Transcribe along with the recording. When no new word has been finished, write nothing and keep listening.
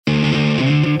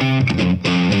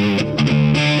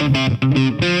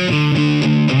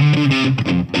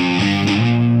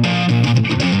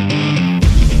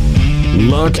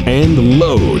lock, and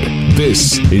load.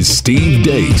 This is Steve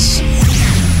Deace.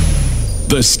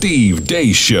 The Steve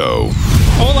Deace Show.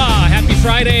 Hola, happy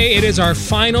Friday. It is our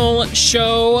final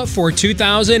show for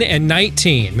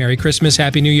 2019. Merry Christmas,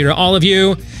 Happy New Year to all of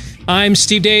you. I'm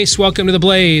Steve Deace. Welcome to the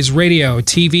Blaze Radio,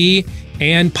 TV,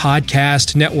 and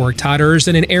Podcast Network. Todd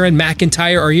Ersden and Aaron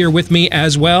McIntyre are here with me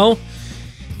as well.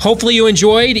 Hopefully you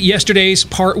enjoyed yesterday's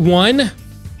part one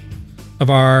of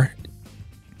our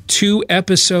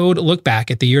 2-episode look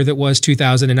back at the year that was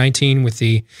 2019 with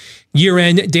the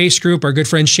year-end Deace group. Our good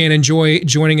friend Shannon Joy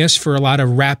joining us for a lot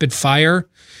of rapid fire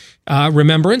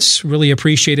remembrance. Really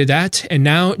appreciated that. And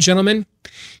now, gentlemen,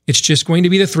 it's just going to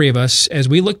be the three of us as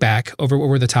we look back over what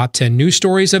were the top 10 news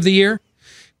stories of the year.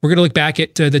 We're going to look back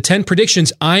at the 10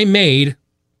 predictions I made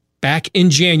back in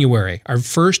January. Our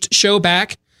first show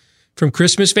back from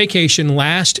Christmas vacation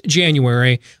last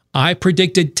January. I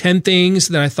predicted 10 things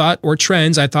that I thought, or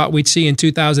trends I thought we'd see in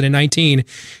 2019.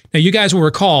 Now, you guys will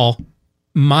recall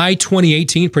my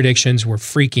 2018 predictions were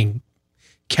freaking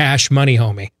cash money,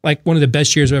 homie. Like one of the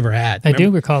best years I've ever had. I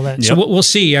do recall that. So we'll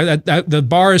see. The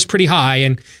bar is pretty high,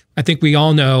 and I think we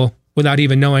all know, without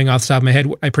even knowing off the top of my head,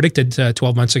 I predicted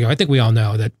 12 months ago. I think we all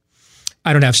know that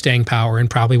I don't have staying power and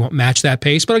probably won't match that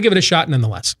pace, but I'll give it a shot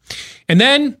nonetheless. And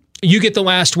then you get the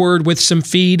last word with some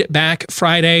feedback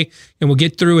Friday, and we'll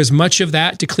get through as much of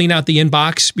that to clean out the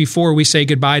inbox before we say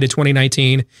goodbye to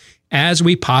 2019 as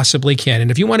we possibly can.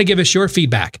 And if you want to give us your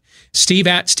feedback,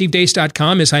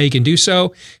 steve@stevedeace.com is how you can do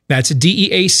so. That's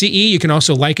DEACE. You can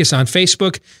also like us on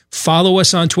Facebook, follow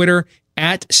us on Twitter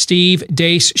at Steve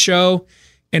Deace Show,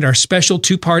 and our special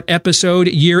 2-part episode,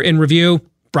 Year in Review,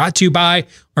 brought to you by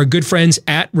our good friends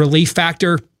at Relief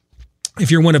Factor. If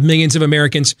you're one of millions of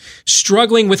Americans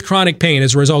struggling with chronic pain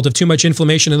as a result of too much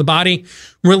inflammation in the body,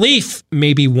 Relief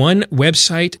may be one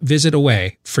website visit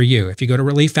away for you. If you go to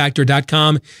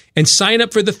relieffactor.com and sign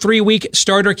up for the 3-week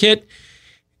starter kit,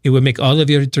 it would make all of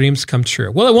your dreams come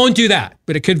true. Well, it won't do that,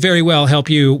 but it could very well help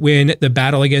you win the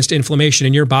battle against inflammation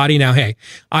in your body. Now, hey,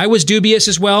 I was dubious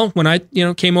as well when I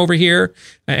came over here,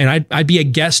 and I'd be a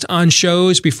guest on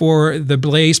shows before the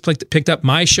Blaze picked up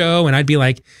my show, and I'd be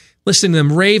like, listening to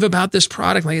them rave about this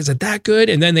product. Like, is it that good?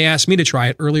 And then they asked me to try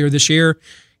it earlier this year,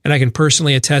 and I can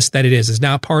personally attest that it is. It's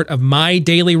now part of my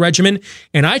daily regimen,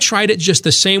 and I tried it just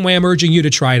the same way I'm urging you to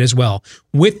try it as well,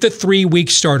 with the 3-week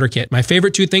starter kit. My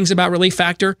favorite 2 things about Relief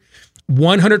Factor: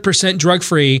 100%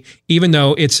 drug-free, even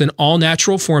though it's an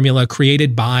all-natural formula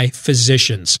created by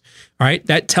physicians. All right,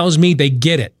 that tells me they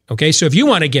get it. Okay, so if you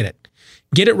want to get it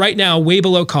right now, way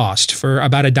below cost for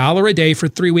about $1 a day for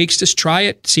 3 weeks. Just try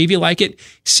it, see if you like it,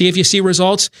 see if you see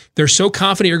results. They're so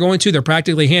confident you're going to, they're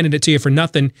practically handing it to you for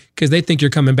nothing because they think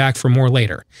you're coming back for more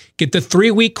later. Get the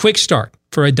 3-week quick start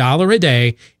for $1 a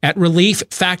day at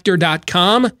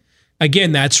relieffactor.com.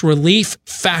 Again, that's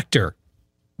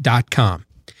relieffactor.com.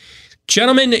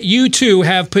 Gentlemen, you too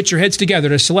have put your heads together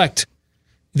to select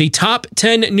the top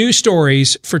 10 news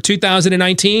stories for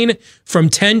 2019 from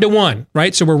 10 to 1,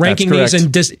 right? So we're ranking these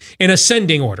in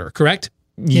ascending order, correct?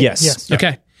 Yes.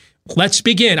 Okay. Let's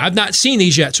begin. I've not seen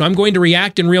these yet, so I'm going to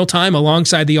react in real time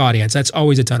alongside the audience. That's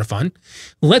always a ton of fun.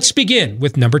 Let's begin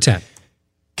with number 10.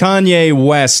 Kanye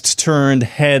West turned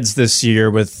heads this year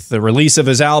with the release of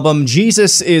his album,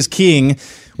 Jesus is King,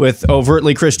 with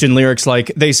overtly Christian lyrics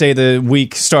like, they say the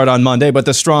weak start on Monday, but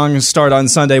the strong start on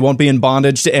Sunday, won't be in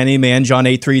bondage to any man, John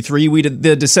 8:33. We,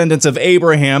 the descendants of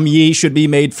Abraham, ye should be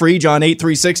made free, John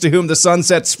 8:36. To whom the Son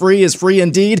sets free is free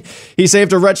indeed. He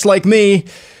saved a wretch like me.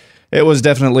 It was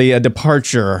definitely a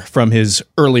departure from his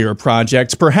earlier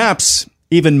projects. Perhaps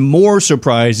even more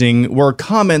surprising were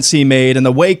comments he made in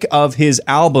the wake of his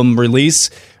album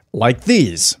release, like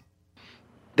these.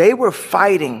 They were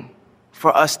fighting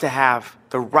for us to have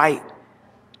the right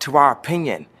to our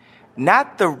opinion,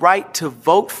 not the right to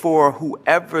vote for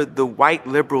whoever the white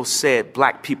liberals said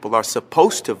black people are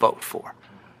supposed to vote for.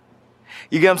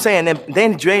 You get what I'm saying? And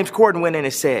then James Corden went in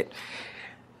and said,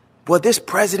 well, this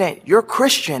president, you're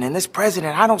Christian, and this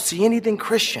president, I don't see anything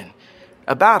Christian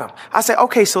about him. I said,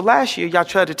 okay, so last year y'all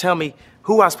tried to tell me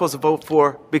who I'm supposed to vote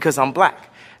for because I'm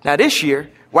black. Now this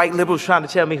year, white liberals trying to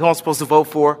tell me who I'm supposed to vote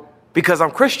for because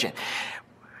I'm Christian.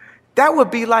 That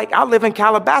would be like, I live in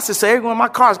Calabasas, so everyone in my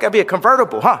car's got to be a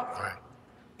convertible, huh? Right.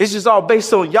 It's just all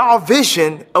based on y'all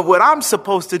vision of what I'm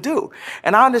supposed to do.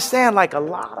 And I understand, like, a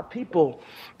lot of people,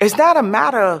 it's not a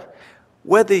matter of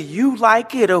whether you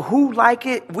like it or who like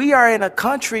it. We are in a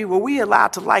country where we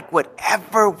allowed to like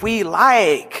whatever we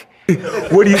like.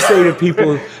 What do you say to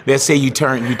people that say you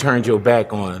turned your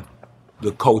back on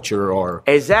the culture or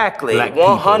exactly black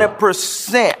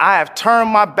 100%? I have turned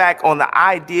my back on the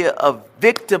idea of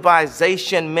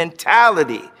victimization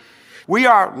mentality. We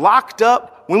are locked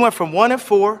up. We went from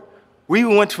 1-4. We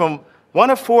went from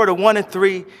 1-4 to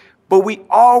 1-3, but we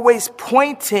always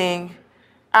pointing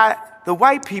at the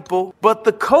white people. But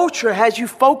the culture has you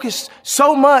focused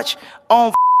so much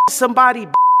on somebody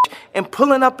and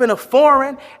pulling up in a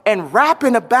foreign and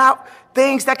rapping about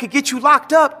things that could get you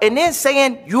locked up and then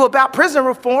saying you about prison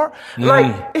reform.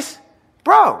 Like, it's,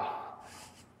 bro,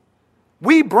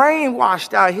 we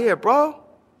brainwashed out here, bro.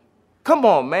 Come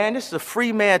on, man. This is a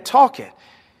free man talking.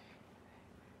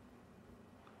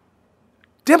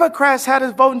 Democrats had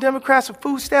us voting Democrats for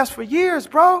food stamps for years,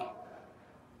 bro.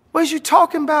 What is you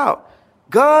talking about?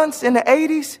 Guns in the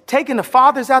 80s, taking the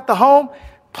fathers out the home,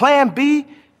 Plan B,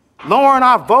 lowering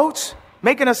our votes,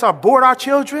 making us abort our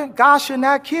children. God should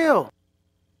not kill.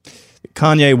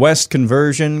 Kanye West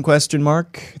conversion, ?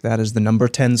 That is the number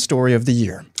 10 story of the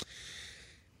year.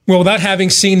 Well, without having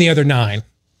seen the other 9,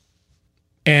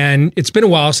 and it's been a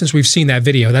while since we've seen that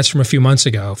video. That's from a few months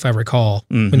ago, if I recall,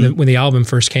 when the album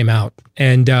first came out.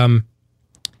 And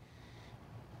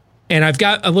I've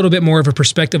got a little bit more of a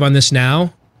perspective on this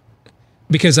now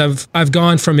because I've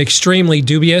gone from extremely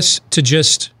dubious to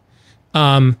just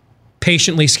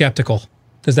patiently skeptical.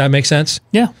 Does that make sense?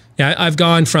 Yeah. Yeah, I've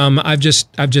gone from I've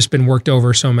just been worked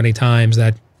over so many times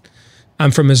that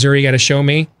I'm from Missouri, you got to show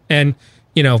me. And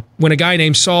you know, when a guy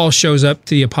named Saul shows up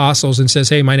to the apostles and says,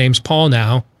 "Hey, my name's Paul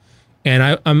now,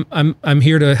 and I'm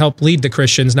here to help lead the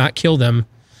Christians, not kill them,"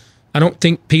 I don't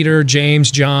think Peter,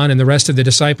 James, John, and the rest of the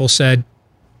disciples said,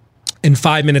 and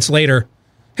 5 minutes later,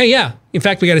 "Hey, yeah, in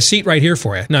fact, we got a seat right here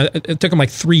for you." Now, it took them like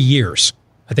 3 years,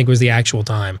 I think was the actual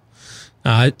time,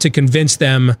 to convince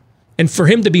them, and for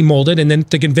him to be molded, and then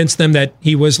to convince them that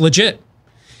he was legit.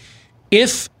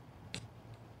 If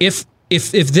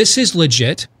this is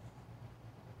legit,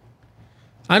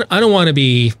 I don't want to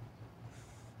be.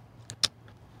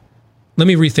 Let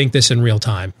me rethink this in real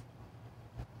time.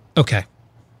 Okay,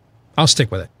 I'll stick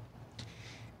with it.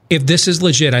 If this is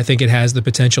legit, I think it has the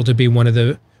potential to be one of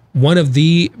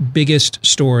the biggest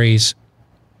stories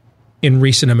in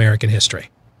recent American history.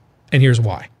 And here's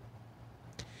why.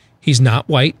 He's not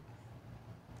white.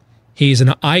 He's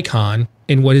an icon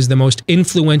in what is the most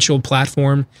influential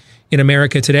platform in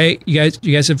America today. You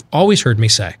guys have always heard me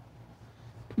say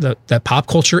that pop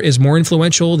culture is more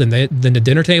influential than the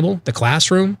dinner table, the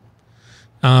classroom,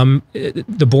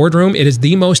 the boardroom. It is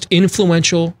the most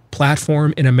influential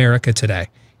platform in America today.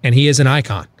 And he is an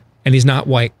icon, and he's not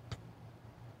white.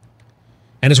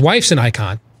 And his wife's an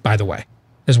icon, by the way,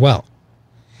 as well.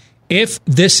 If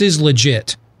this is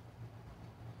legit,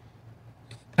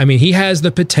 I mean, he has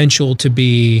the potential to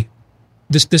be,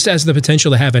 this has the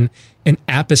potential to have an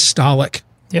apostolic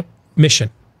mission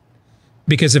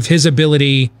because of his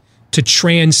ability to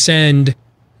transcend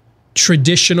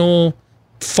traditional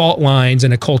fault lines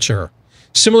in a culture,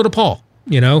 similar to Paul,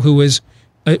 who was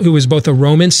both a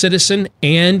Roman citizen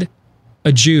and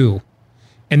a Jew,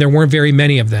 and there weren't very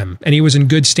many of them, and he was in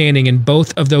good standing in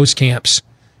both of those camps,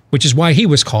 which is why he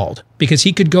was called, because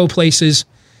he could go places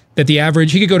that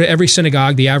he could go to every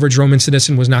synagogue the average Roman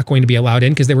citizen was not going to be allowed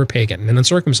in because they were pagan and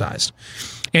uncircumcised.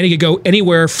 And he could go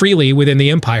anywhere freely within the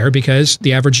empire because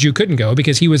the average Jew couldn't go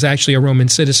because he was actually a Roman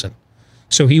citizen.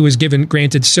 So he was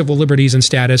granted civil liberties and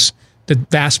status the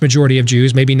vast majority of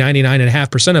Jews, maybe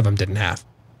 99.5% of them, didn't have.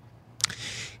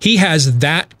 He has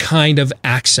that kind of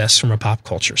access from a pop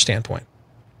culture standpoint.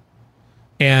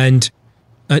 And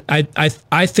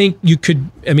I think you could,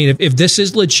 I mean, if this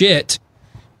is legit,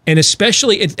 and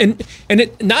especially,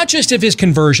 not just if his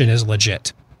conversion is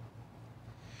legit,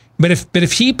 but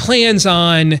if he plans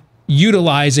on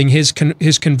utilizing his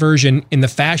conversion in the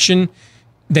fashion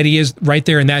that he is right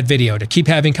there in that video to keep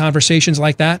having conversations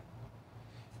like that,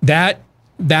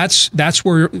 that's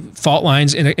where fault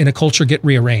lines in a culture get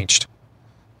rearranged.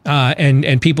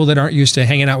 And people that aren't used to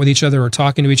hanging out with each other or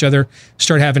talking to each other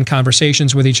start having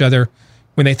conversations with each other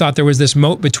when they thought there was this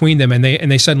moat between them, and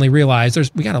they suddenly realized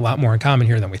we got a lot more in common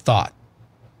here than we thought.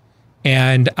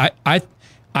 And I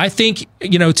think,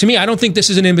 to me, I don't think this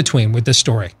is an in-between with this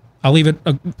story. I'll leave it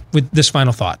with this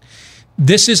final thought.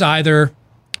 This is a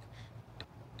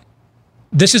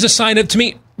sign of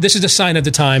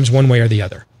the times one way or the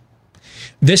other.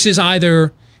 This is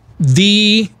either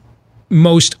the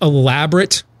most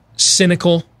elaborate,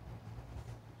 cynical,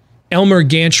 Elmer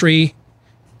Gantry,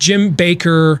 Jim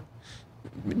Baker,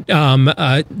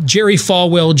 Jerry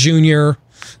Falwell Jr.,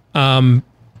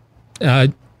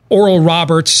 Oral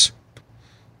Roberts,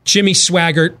 Jimmy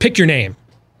Swaggart, pick your name.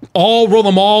 Roll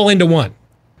them all into one.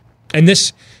 And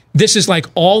this is like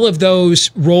all of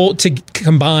those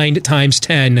combined times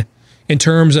 10 in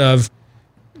terms of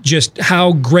just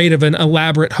how great of an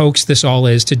elaborate hoax this all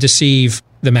is to deceive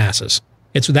the masses.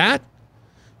 It's that,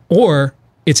 or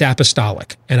it's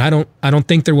apostolic, and I don't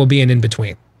think there will be an in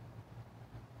between.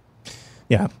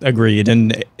 Yeah, agreed.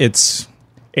 And it's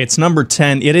number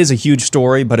 10. It is a huge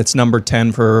story, but it's number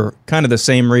 10 for kind of the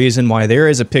same reason why there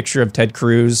is a picture of Ted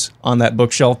Cruz on that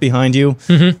bookshelf behind you.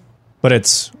 Mm-hmm.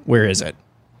 But where is it?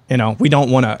 You know, we don't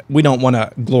want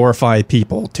to glorify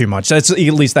people too much. At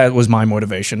least that was my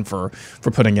motivation for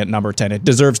putting it number 10. It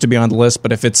deserves to be on the list,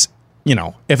 but if it's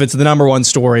the number one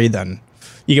story, then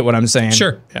you get what I'm saying.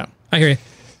 Sure. Yeah. I hear you.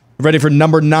 Ready for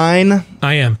number 9?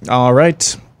 I am. All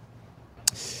right.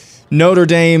 Notre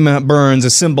Dame burns, a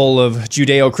symbol of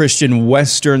Judeo-Christian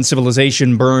Western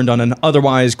civilization, burned on an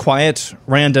otherwise quiet,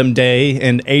 random day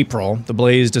in April. The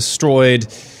blaze destroyed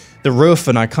the roof,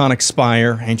 an iconic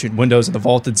spire. Ancient windows of the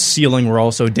vaulted ceiling were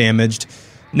also damaged.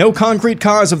 No concrete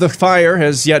cause of the fire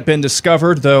has yet been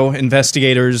discovered, though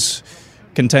investigators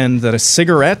contend that a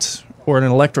cigarette or an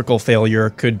electrical failure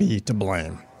could be to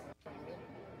blame.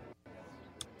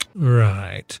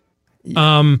 Right.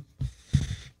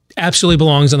 Absolutely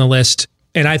belongs on the list.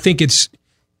 And I think it's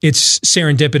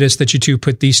serendipitous that you two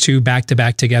put these two back to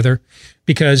back together,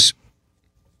 because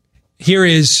here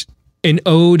is an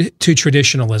ode to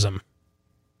traditionalism.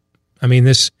 I mean,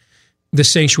 this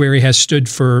sanctuary has stood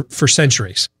for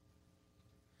centuries.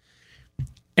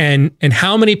 And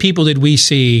how many people did we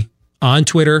see on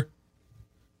Twitter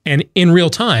and in real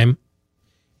time,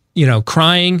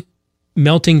 crying,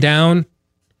 melting down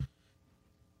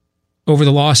over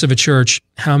the loss of a church?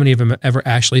 How many of them ever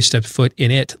actually stepped foot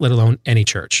in it, let alone any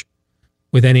church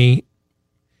that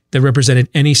represented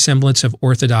any semblance of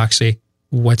orthodoxy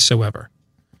whatsoever?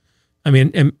 I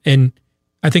mean, and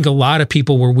I think a lot of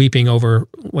people were weeping over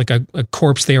like a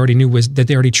corpse they already knew that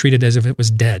they already treated as if it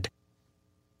was dead.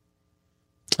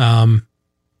 And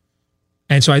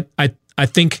so I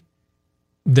think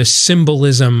the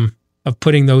symbolism of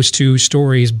putting those two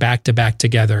stories back to back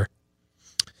together,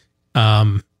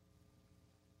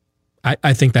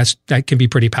 I think that can be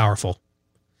pretty powerful,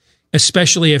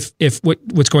 especially if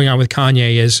what's going on with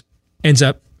Kanye ends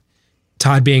up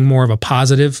Todd being more of a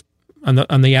positive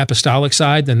on the apostolic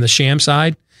side than the sham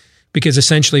side, because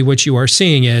essentially what you are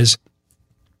seeing is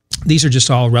these are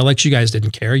just all relics. You guys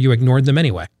didn't care. You ignored them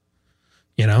anyway.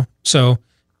 So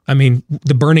I mean,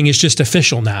 the burning is just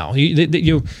official now.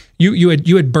 You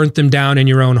had burnt them down in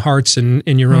your own hearts and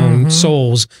in your own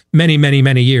souls many, many,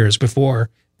 many years before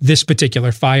this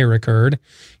particular fire occurred.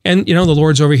 And, the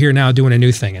Lord's over here now doing a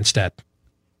new thing instead.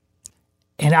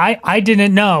 And I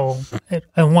didn't know,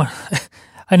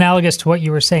 analogous to what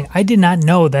you were saying, I did not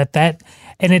know that,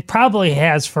 and it probably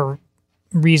has for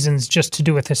reasons just to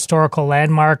do with historical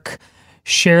landmark,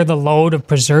 share the load of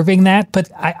preserving that. But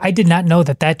I did not know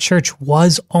that church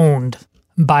was owned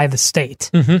by the state.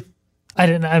 Mm-hmm. I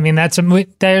didn't. I mean,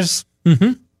 there's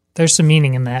some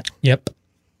meaning in that. Yep.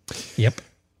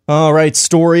 All right,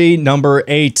 story number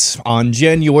 8. On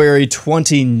January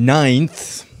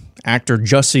 29th, actor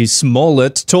Jussie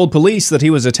Smollett told police that he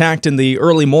was attacked in the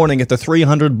early morning at the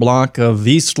 300 block of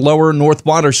East Lower North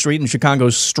Water Street in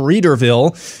Chicago's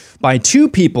Streeterville by two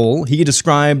people he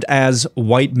described as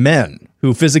white men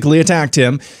who physically attacked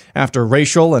him after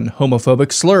racial and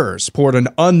homophobic slurs, poured an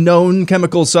unknown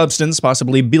chemical substance,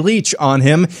 possibly bleach, on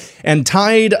him, and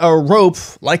tied a rope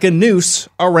like a noose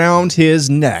around his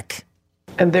neck.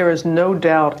 And there is no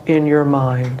doubt in your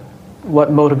mind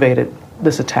what motivated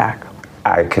this attack.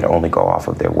 I could only go off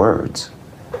of their words.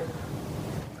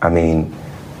 I mean,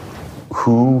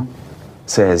 who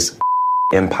says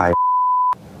empire,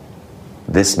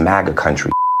 this MAGA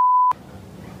country,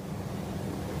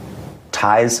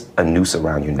 ties a noose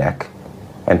around your neck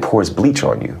and pours bleach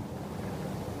on you?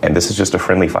 And this is just a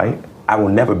friendly fight? I will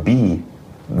never be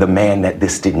the man that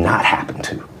this did not happen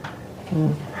to.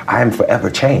 I am forever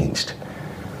changed.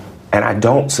 And I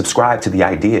don't subscribe to the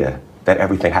idea that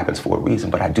everything happens for a reason,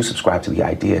 but I do subscribe to the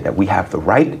idea that we have the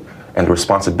right and the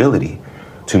responsibility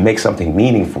to make something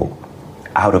meaningful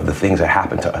out of the things that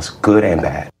happen to us, good and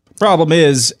bad. Problem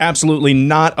is, absolutely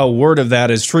not a word of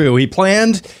that is true. He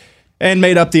planned and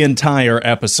made up the entire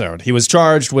episode. He was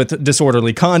charged with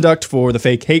disorderly conduct for the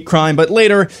fake hate crime, but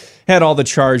later had all the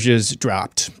charges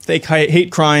dropped. Fake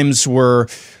hate crimes were,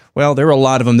 well, there were a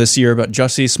lot of them this year, but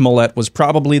Jussie Smollett was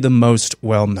probably the most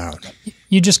well-known.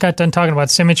 You just got done talking about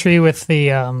symmetry with the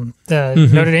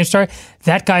Notre Dame story.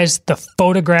 That guy's the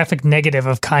photographic negative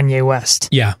of Kanye West.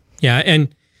 Yeah.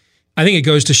 And I think it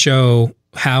goes to show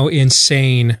how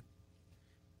insane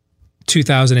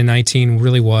 2019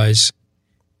 really was,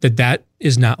 that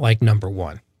is not like number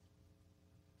one.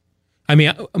 I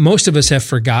mean, most of us have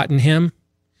forgotten him.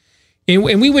 And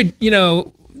we would,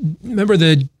 remember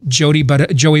the Joey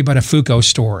Buttafuoco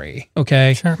story.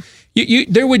 Okay. Sure.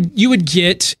 You would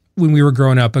get, when we were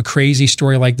growing up, a crazy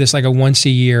story like this, like a once a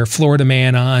year Florida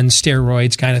man on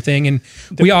steroids kind of thing. And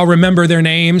we all remember their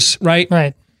names, right?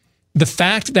 Right. The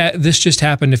fact that this just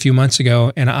happened a few months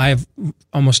ago and I've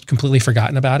almost completely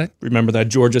forgotten about it. Remember that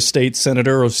Georgia state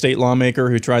senator or state lawmaker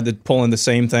who tried to pull in the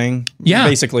same thing? Yeah.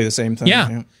 Basically the same thing.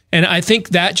 Yeah. And I think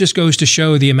that just goes to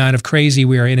show the amount of crazy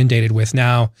we are inundated with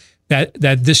now, that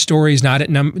this story is not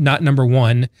number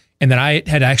one, and that I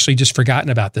had actually just forgotten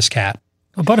about this cat.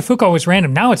 Well, Buttafuoco was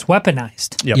random. Now it's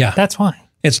weaponized. Yep. Yeah. That's why.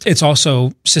 It's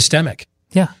also systemic.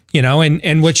 Yeah.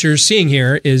 And what you're seeing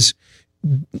here is,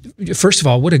 first of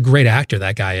all, what a great actor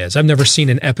that guy is. I've never seen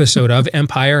an episode of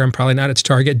Empire. I'm probably not its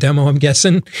target demo, I'm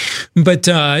guessing. But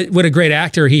what a great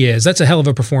actor he is. That's a hell of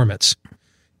a performance.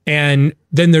 And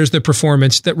then there's the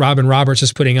performance that Robin Roberts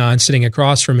is putting on, sitting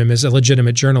across from him as a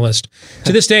legitimate journalist.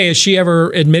 To this day, has she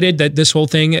ever admitted that this whole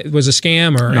thing was a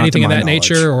scam or anything of that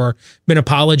nature, or been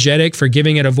apologetic for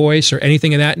giving it a voice or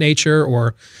anything of that nature,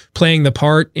 or playing the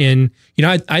part in,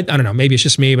 I don't know, maybe it's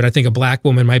just me, but I think a black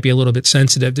woman might be a little bit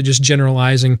sensitive to just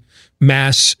generalizing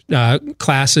mass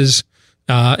classes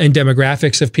and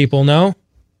demographics of people. No?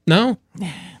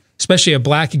 Especially a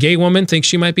black gay woman thinks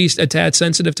she might be a tad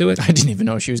sensitive to it. I didn't even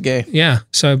know she was gay. Yeah.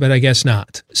 So, but I guess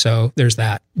not. So there's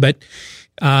that. But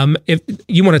if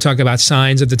you want to talk about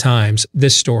signs of the times,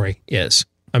 this story is.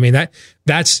 I mean,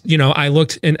 that's I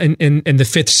looked and the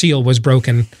fifth seal was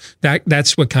broken.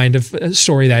 That's what kind of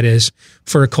story that is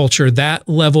for a culture that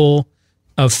level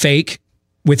of fake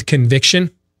with conviction.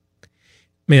 I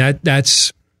mean,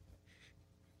 that's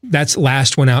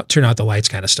last one out, turn out the lights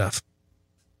kind of stuff.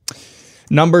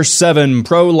 Number 7,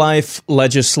 pro-life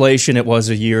legislation. It was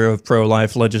a year of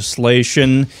pro-life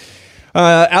legislation.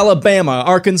 Alabama,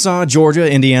 Arkansas,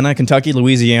 Georgia, Indiana, Kentucky,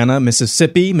 Louisiana,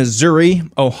 Mississippi, Missouri,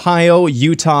 Ohio,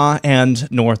 Utah, and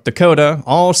North Dakota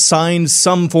all signed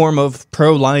some form of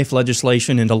pro-life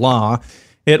legislation into law.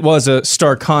 It was a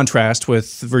stark contrast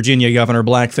with Virginia Governor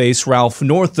Blackface Ralph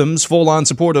Northam's full-on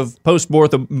support of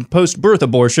post-birth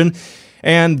abortion.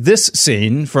 And this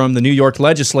scene from the New York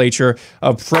legislature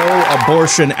of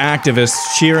pro-abortion activists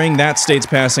cheering that state's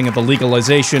passing of the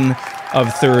legalization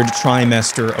of third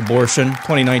trimester abortion.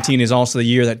 2019 is also the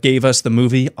year that gave us the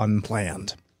movie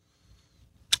Unplanned.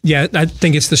 Yeah, I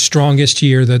think it's the strongest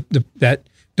year that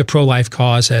the pro-life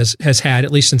cause has had,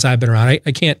 at least since I've been around.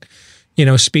 I can't,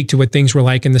 speak to what things were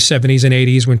like in the 70s and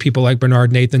 80s when people like Bernard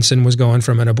Nathanson was going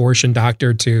from an abortion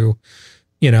doctor to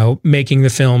making the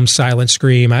film Silent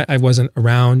Scream. I wasn't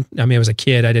around. I mean, I was a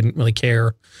kid. I didn't really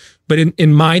care. But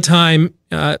in my time,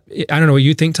 I don't know what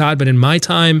you think, Todd, but in my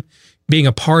time being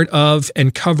a part of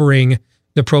and covering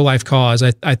the pro-life cause,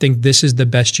 I think this is the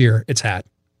best year it's had.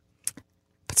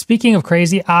 But speaking of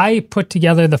crazy, I put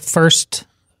together the first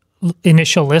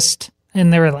initial list,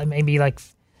 and there were maybe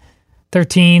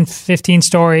 13, 15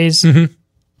 stories. Mm-hmm.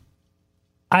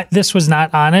 This was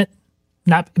not on it,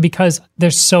 not because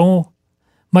there's so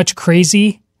much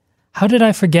crazy. How did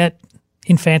I forget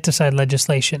infanticide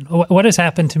legislation? What has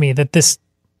happened to me that this?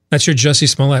 That's your Jussie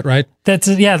Smollett, right? That's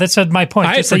my point.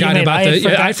 I had forgotten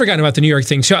about the New York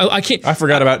thing. So I can't. I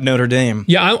forgot about Notre Dame.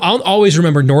 Yeah, I'll always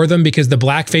remember Northam because the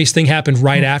blackface thing happened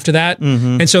right after that,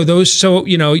 and so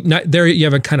there you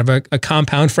have a kind of a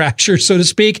compound fracture, so to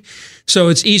speak. So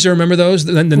it's easier to remember those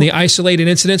than the isolated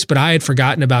incidents. But I had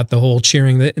forgotten about the whole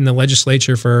cheering in the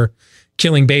legislature for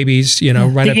killing babies, right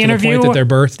up to the point that they're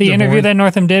birthed. The interview born. that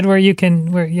Northam did where you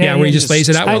can... where he just lays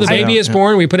it out. Well, the baby is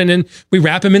born. We put it in, we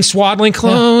wrap him in swaddling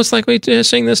clothes like we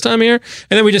sing this time of year.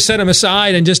 And then we just set him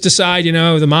aside and just decide,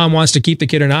 the mom wants to keep the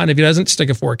kid or not. And if he doesn't, stick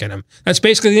a fork in him. That's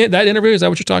basically that interview. Is that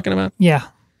what you're talking about? Yeah.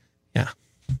 Yeah.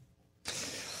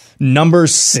 Number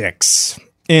 6.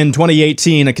 In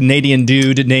 2018, a Canadian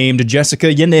dude named Jessica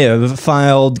Yaniv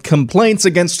filed complaints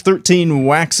against 13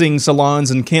 waxing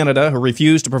salons in Canada who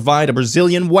refused to provide a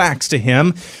Brazilian wax to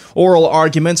him. Oral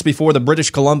arguments before the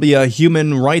British Columbia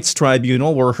Human Rights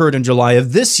Tribunal were heard in July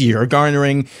of this year,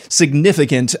 garnering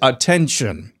significant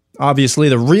attention. Obviously,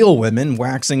 the real women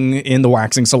waxing in the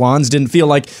waxing salons didn't feel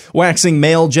like waxing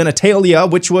male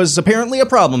genitalia, which was apparently a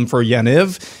problem for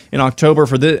Yaniv. In October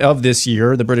of this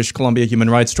year, the British Columbia Human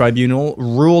Rights Tribunal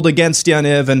ruled against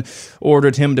Yaniv and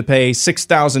ordered him to pay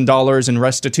 $6,000 in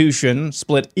restitution,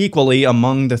 split equally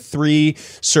among the 3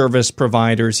 service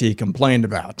providers he complained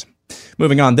about.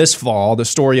 Moving on this fall, the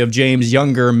story of James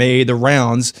Younger made the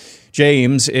rounds.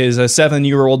 James is a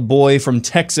 7-year-old boy from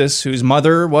Texas whose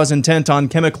mother was intent on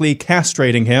chemically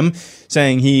castrating him,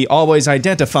 saying he always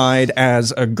identified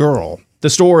as a girl. The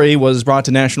story was brought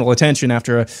to national attention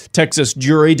after a Texas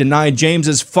jury denied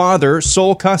James's father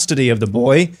sole custody of the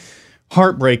boy.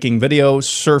 Heartbreaking video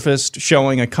surfaced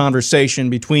showing a conversation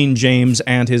between James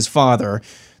and his father,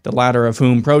 the latter of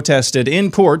whom protested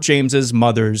in court James's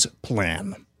mother's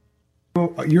plan.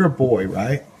 You're a boy,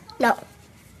 right? No,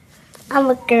 I'm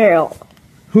a girl.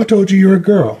 Who told you you're a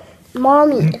girl?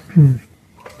 Mommy.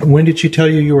 When did she tell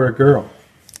you you were a girl?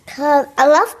 'Cause I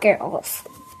love girls.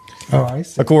 Oh, I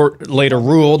see. A court later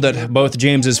ruled that both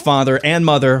James's father and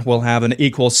mother will have an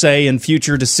equal say in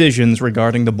future decisions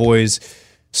regarding the boy's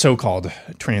so-called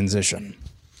transition.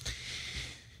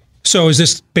 So is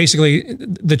this basically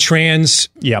the trans?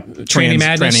 Yep, tranny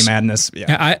madness. Tranny madness.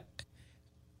 Yeah.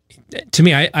 To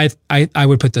me, I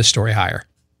would put this story higher.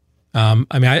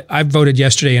 I voted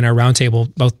yesterday in our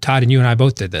roundtable. Both Todd and you and I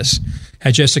both did this.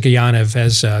 Had Jessica Yaniv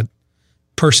as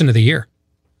Person of the Year.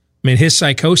 I mean, his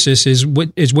psychosis is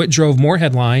what drove more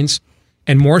headlines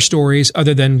and more stories,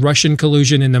 other than Russian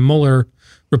collusion in the Mueller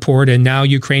report and now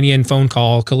Ukrainian phone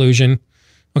call collusion.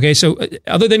 Okay, so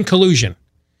other than collusion,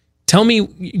 tell me,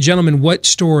 gentlemen, what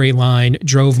storyline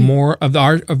drove more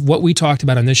of what we talked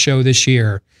about on this show this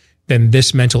year than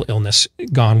this mental illness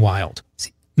gone wild?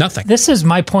 Nothing. This is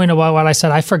my point about what I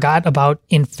said. I forgot about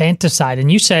infanticide. And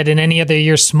you said in any other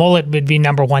year, Smollett would be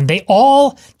number one.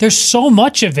 There's so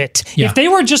much of it. Yeah. If they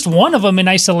were just one of them in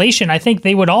isolation, I think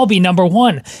they would all be number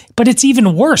one. But it's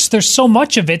even worse. There's so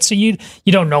much of it. So you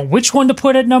don't know which one to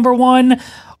put at number one,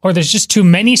 or there's just too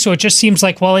many. So it just seems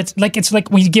like, well, it's like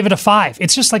we give it a 5.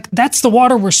 It's just like, that's the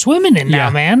water we're swimming in now,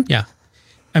 man. Yeah.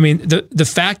 I mean, the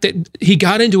fact that he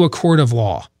got into a court of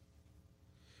law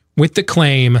with the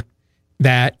claim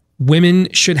that women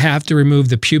should have to remove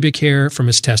the pubic hair from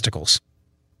his testicles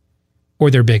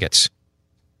or they're bigots.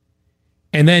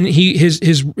 And then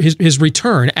his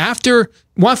return after,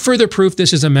 want further proof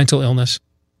this is a mental illness?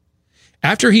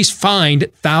 After he's fined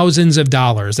thousands of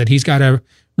dollars that he's got to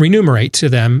remunerate to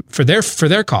them for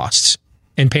their costs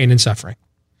and pain and suffering.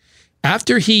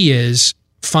 After he is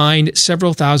fined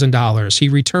several $1,000s, he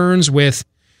returns with,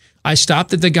 I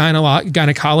stopped at the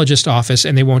gynecologist office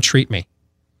and they won't treat me.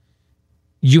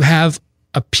 You have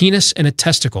a penis and a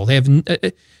testicle. They have,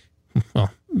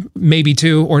 maybe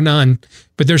 2 or none,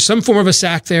 but there's some form of a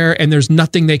sac there, and there's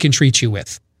nothing they can treat you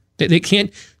with. They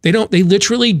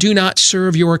literally do not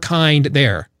serve your kind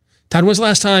there. Todd, when was the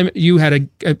last time you had an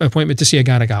appointment to see a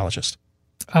gynecologist?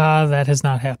 That has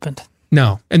not happened.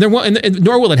 No, and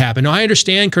nor will it happen. Now, I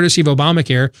understand, courtesy of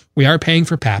Obamacare, we are paying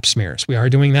for Pap smears. We are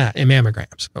doing that and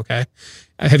mammograms. Okay,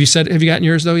 have you gotten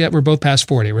yours though yet? We're both past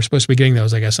 40. We're supposed to be getting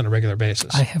those, I guess, on a regular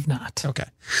basis. I have not. Okay,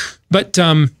 but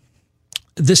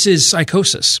this is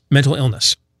psychosis, mental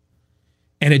illness,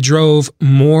 and it drove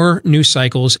more news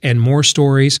cycles and more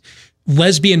stories.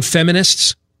 Lesbian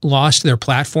feminists lost their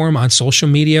platform on social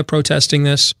media protesting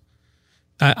this.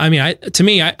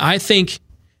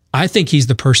 I think he's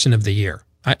the person of the year.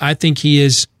 I think he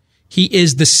is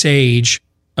the sage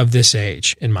of this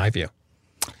age, in my view.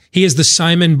 He is the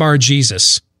Simon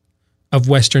Bar-Jesus of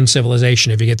Western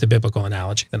civilization, if you get the biblical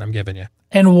analogy that I'm giving you.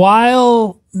 And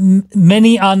while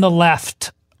many on the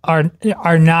left are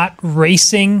not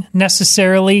racing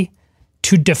necessarily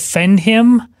to defend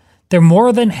him, they're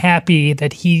more than happy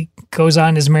that he goes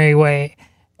on his merry way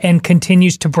and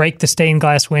continues to break the stained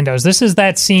glass windows. This is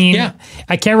that scene. Yeah.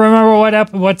 I can't remember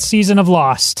what season of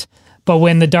Lost, but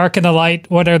when the dark and the light,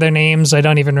 what are their names? I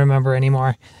don't even remember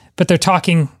anymore. But they're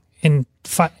talking in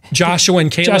Joshua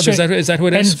and Caleb. Is that who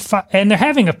it is? And they're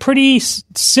having a pretty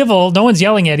civil. No one's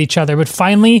yelling at each other. But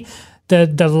finally,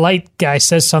 the light guy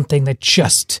says something that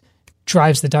just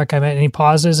drives the dark guy mad, and he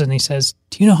pauses and he says,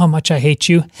 "Do you know how much I hate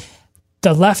you?"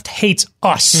 The left hates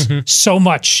us so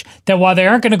much that while they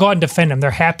aren't going to go out and defend him, they're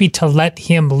happy to let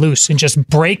him loose and just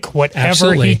break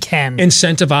whatever he can.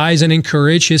 Incentivize and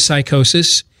encourage his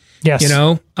psychosis. Yes.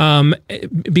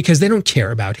 Because they don't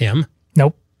care about him.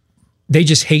 Nope. They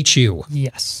just hate you.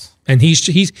 Yes. And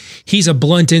he's a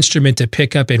blunt instrument to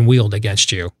pick up and wield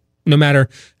against you. No matter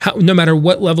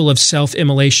what level of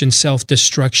self-immolation,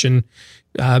 self-destruction,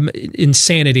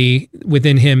 insanity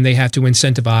within him they have to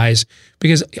incentivize,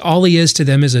 because all he is to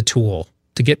them is a tool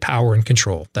to get power and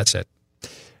control. That's it.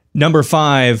 Number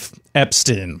 5,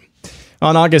 Epstein.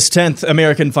 On August 10th,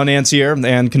 American financier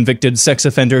and convicted sex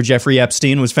offender Jeffrey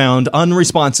Epstein was found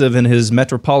unresponsive in his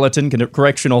Metropolitan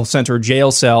Correctional Center jail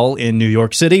cell in New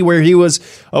York City, where he was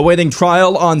awaiting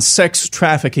trial on sex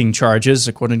trafficking charges.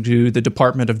 According to the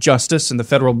Department of Justice and the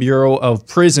Federal Bureau of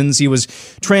Prisons, he was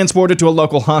transported to a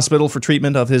local hospital for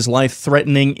treatment of his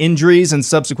life-threatening injuries and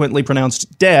subsequently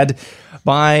pronounced dead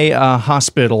by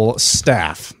hospital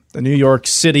staff. The New York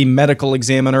City Medical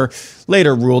Examiner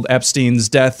later ruled Epstein's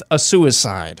death a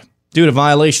suicide due to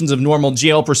violations of normal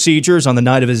jail procedures on the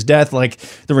night of his death, like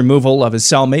the removal of his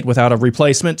cellmate without a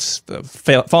replacement, the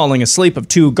falling asleep of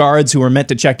 2 guards who were meant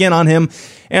to check in on him,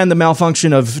 and the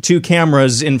malfunction of 2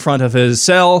 cameras in front of his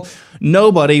cell.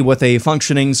 Nobody with a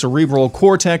functioning cerebral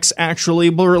cortex actually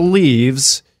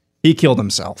believes he killed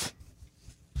himself.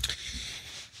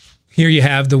 Here you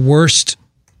have the worst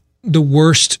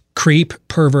creep,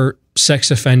 pervert,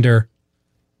 sex offender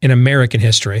in American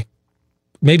history.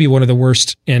 Maybe one of the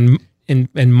worst in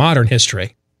modern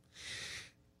history.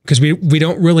 Because we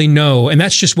don't really know, and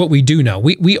that's just what we do know.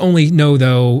 We only know,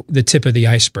 though, the tip of the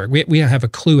iceberg. We don't have a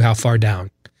clue how far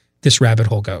down this rabbit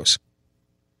hole goes.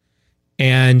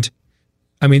 And,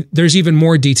 I mean, there's even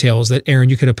more details that, Aaron,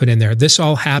 you could have put in there. This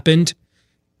all happened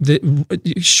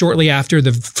shortly after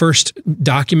the first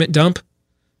document dump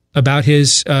about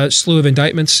his slew of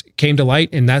indictments came to light,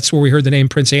 and that's where we heard the name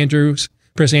Prince Andrew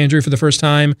for the first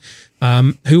time,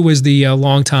 who was the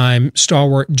longtime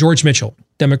stalwart, George Mitchell,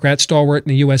 Democrat stalwart in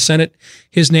the U.S. Senate.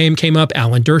 His name came up.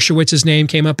 Alan Dershowitz's name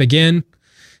came up again.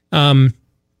 And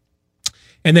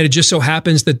then it just so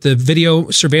happens that the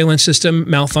video surveillance system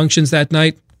malfunctions that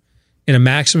night in a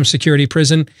maximum security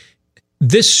prison.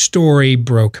 This story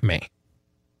broke me.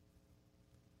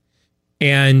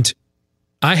 And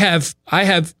I have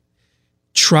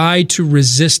tried to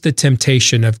resist the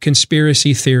temptation of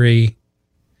conspiracy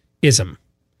theory-ism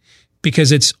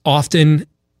because it's often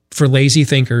for lazy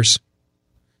thinkers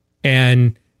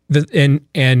and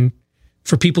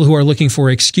for people who are looking for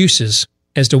excuses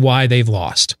as to why they've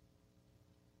lost.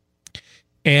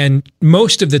 And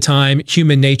most of the time,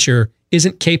 human nature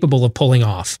isn't capable of pulling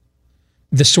off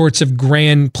the sorts of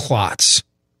grand plots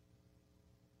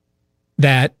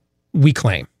that we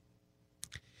claim.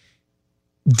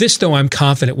 This, though, I'm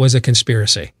confident was a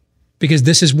conspiracy, because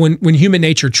this is when human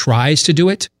nature tries to do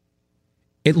it,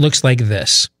 it looks like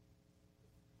this.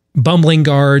 Bumbling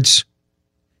guards,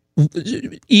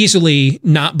 easily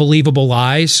not believable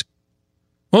lies.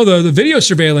 Oh, the video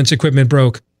surveillance equipment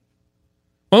broke.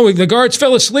 Oh, the guards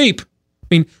fell asleep. I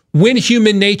mean, when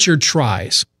human nature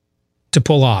tries to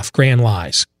pull off grand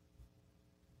lies,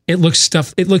 it looks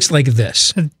like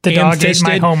this. The dog ate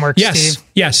my homework, yes, Steve.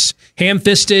 Yes.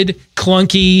 Ham-fisted,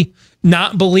 clunky,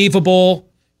 not believable,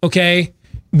 okay?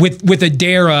 With a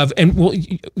dare of, and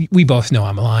we both know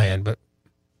I'm lying, but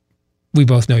we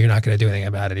both know you're not going to do anything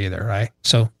about it either, right?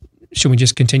 So should we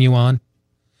just continue on?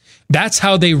 That's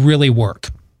how they really work.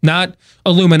 Not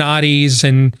Illuminatis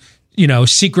and,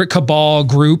 secret cabal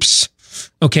groups,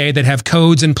 okay, that have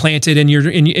codes implanted in your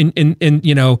in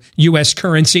U.S.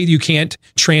 currency you can't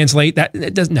translate. That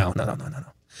it doesn't. No.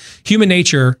 Human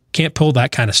nature can't pull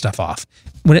that kind of stuff off.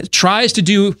 When it tries to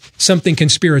do something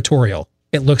conspiratorial,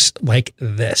 it looks like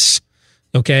this.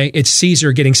 Okay, it's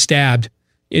Caesar getting stabbed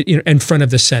in front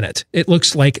of the Senate. It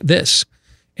looks like this,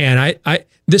 and I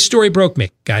this story broke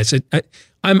me, guys.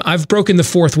 I've broken the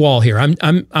fourth wall here. I'm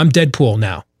Deadpool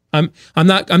now. I'm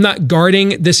not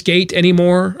guarding this gate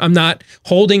anymore. I'm not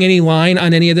holding any line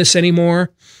on any of this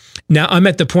anymore. Now I'm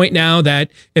at the point now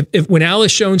that if when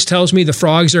Alice Jones tells me the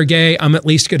frogs are gay, I'm at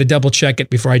least going to double check it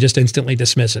before I just instantly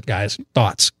dismiss it, guys.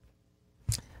 Thoughts?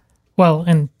 Well,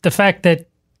 and the fact that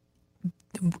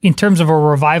in terms of a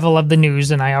revival of the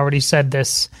news, and I already said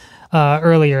this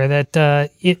earlier, that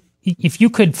if you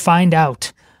could find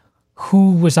out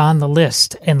who was on the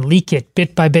list and leak it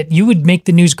bit by bit, you would make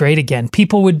the news great again.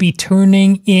 People would be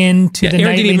turning into the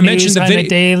nightly news on a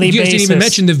daily basis. You guys didn't even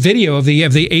mention the video of the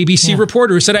ABC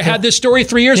reporter who said, I had this story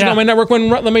 3 years ago on my network,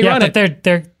 let me run it. But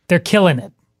they're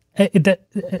killing it.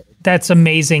 That's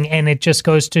amazing, and it just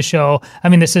goes to show, I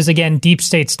mean, this is, again, deep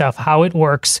state stuff, how it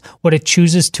works, what it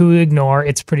chooses to ignore.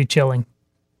 It's pretty chilling.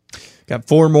 Got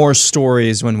 4 more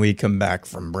stories when we come back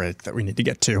from break that we need to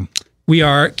get to. We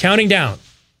are counting down,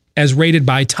 as rated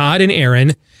by Todd and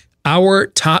Aaron, our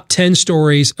top 10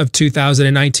 stories of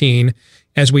 2019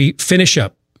 as we finish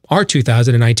up our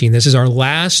 2019. This is our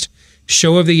last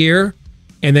show of the year,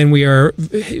 and then we are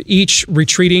each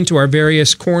retreating to our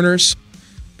various corners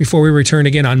before we return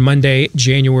again on Monday,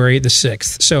 January the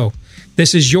 6th. So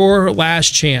this is your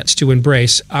last chance to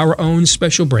embrace our own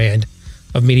special brand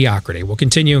of mediocrity. We'll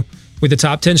continue with the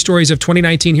top 10 stories of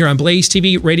 2019 here on Blaze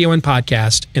TV, radio, and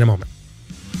podcast in a moment.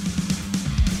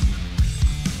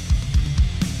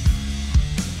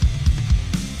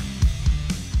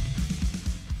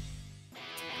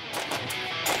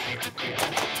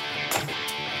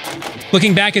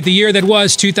 Looking back at the year that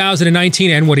was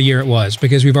 2019, and what a year it was,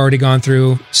 because we've already gone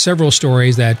through several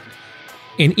stories that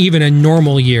in even a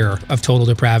normal year of total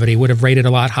depravity would have rated a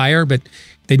lot higher, but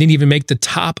They didn't even make the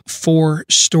top 4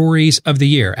 stories of the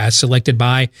year as selected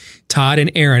by Todd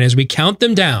and Aaron. As we count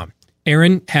them down,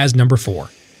 Aaron has number 4.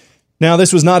 Now,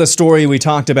 this was not a story we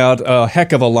talked about a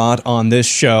heck of a lot on this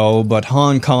show, but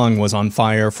Hong Kong was on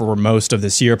fire for most of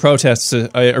this year. Protests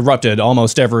erupted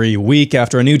almost every week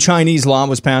after a new Chinese law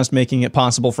was passed making it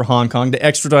possible for Hong Kong to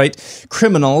extradite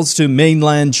criminals to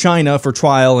mainland China for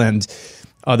trial and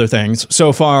other things.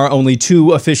 So far, only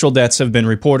 2 official deaths have been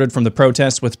reported from the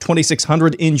protests, with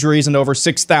 2,600 injuries and over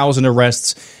 6,000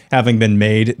 arrests having been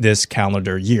made this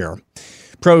calendar year.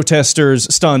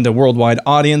 Protesters stunned a worldwide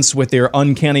audience with their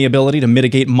uncanny ability to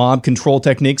mitigate mob control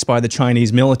techniques by the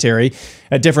Chinese military.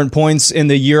 At different points in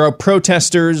the year,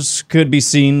 protesters could be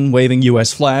seen waving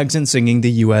U.S. flags and singing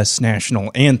the U.S.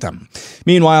 national anthem.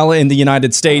 Meanwhile, in the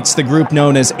United States, the group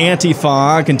known as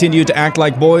Antifa continued to act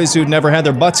like boys who'd never had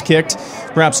their butts kicked.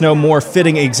 Perhaps no more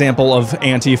fitting example of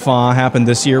Antifa happened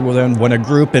this year when a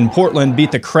group in Portland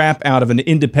beat the crap out of an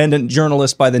independent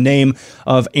journalist by the name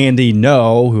of Andy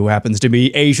Ngo, who happens to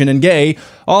be Asian and gay,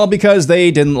 all because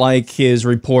they didn't like his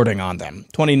reporting on them.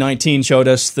 2019 showed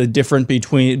us the difference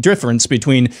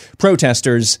between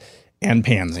protesters and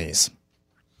pansies.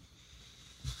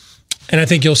 And I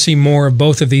think you'll see more of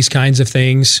both of these kinds of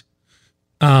things.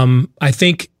 I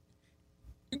think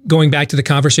going back to the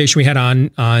conversation we had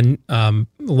on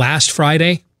last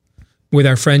Friday with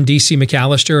our friend DC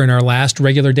McAllister in our last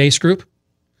regular Dace group,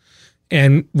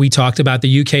 and we talked about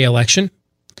the UK election.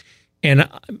 And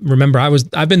remember,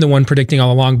 I've been the one predicting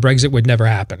all along Brexit would never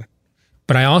happen.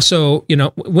 But I also,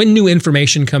 when new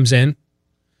information comes in,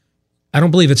 I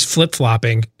don't believe it's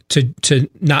flip-flopping to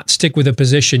not stick with a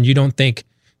position you don't think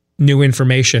new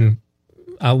information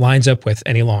lines up with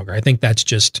any longer. I think that's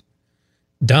just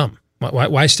dumb.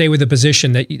 Why stay with a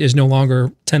position that is no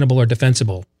longer tenable or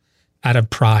defensible out of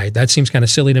pride? That seems kind of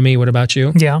silly to me. What about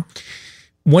you? Yeah.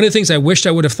 One of the things I wished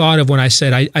I would have thought of when I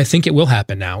said I think it will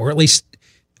happen now, or at least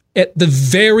at the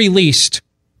very least,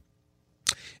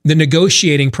 the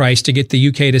negotiating price to get the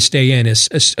UK to stay in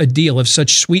is a deal of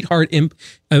such sweetheart,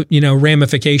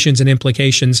 ramifications and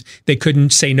implications. They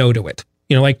couldn't say no to it.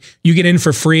 Like you get in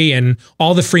for free and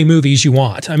all the free movies you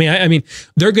want. I mean,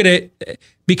 they're gonna,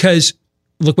 because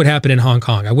look what happened in Hong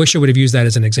Kong. I wish I would have used that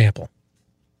as an example.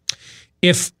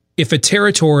 If a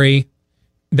territory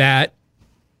that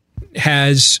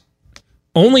has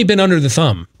only been under the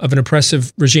thumb of an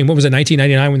oppressive regime. What was it,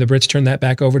 1999 when the Brits turned that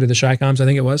back over to the Chi-Coms, I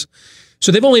think it was.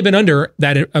 So they've only been under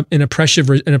that an oppressive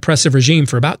regime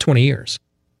for about 20 years.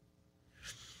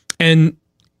 And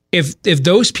if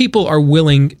those people are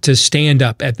willing to stand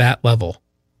up at that level,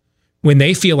 when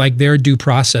they feel like their due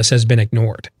process has been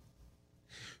ignored,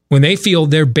 when they feel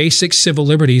their basic civil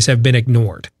liberties have been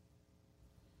ignored,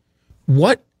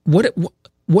 what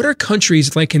are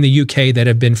countries like in the UK that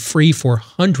have been free for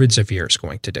hundreds of years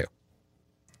going to do?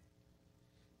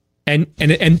 And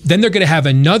then they're going to have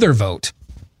another vote.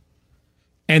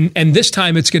 And this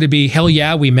time it's going to be, hell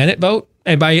yeah, we meant it vote.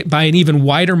 And by an even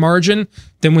wider margin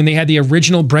than when they had the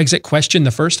original Brexit question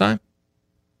the first time.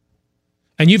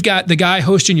 And you've got the guy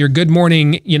hosting your Good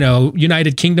Morning,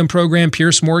 United Kingdom program,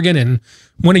 Piers Morgan, and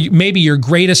one of maybe your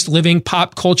greatest living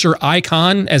pop culture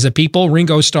icon as a people,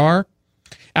 Ringo Starr,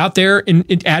 out there in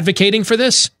advocating for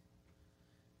this.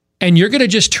 And you're going to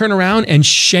just turn around and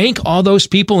shank all those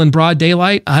people in broad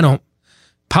daylight?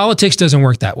 Politics doesn't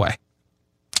work that way.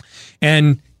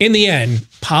 And in the end,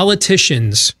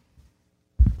 politicians,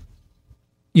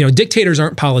 dictators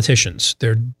aren't politicians.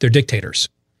 They're dictators.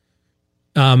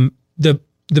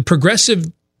 The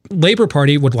Progressive Labor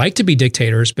Party would like to be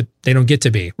dictators, but they don't get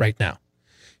to be right now.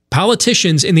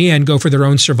 Politicians, in the end, go for their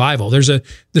own survival. There's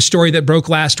the story that broke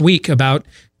last week about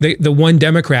the one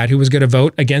Democrat who was going to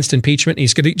vote against impeachment.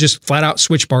 He's going to just flat out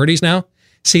switch parties now.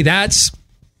 See, that's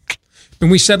when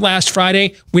we said last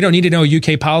Friday, we don't need to know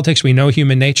UK politics. We know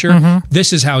human nature. Mm-hmm.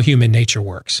 This is how human nature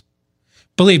works.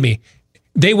 Believe me,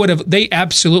 they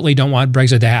absolutely don't want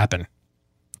Brexit to happen.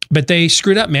 But they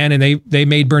screwed up, man, and they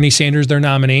made Bernie Sanders their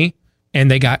nominee,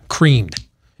 and they got creamed.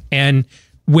 And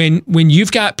when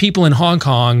you've got people in Hong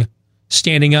Kong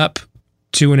standing up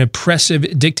to an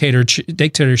oppressive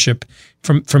dictatorship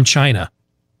from China,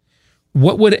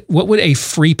 what would a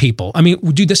free people? I mean,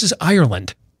 dude, this is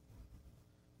Ireland.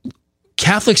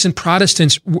 Catholics and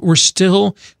Protestants were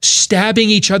still stabbing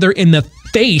each other in the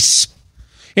face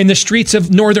in the streets of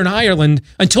Northern Ireland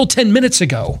until 10 minutes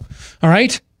ago. All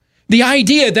right? The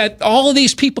idea that all of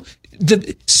these people,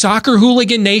 the soccer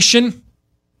hooligan nation,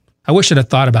 I wish I'd have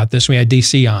thought about this when we had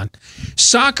DC on.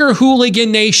 Soccer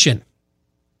hooligan nation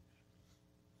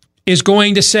is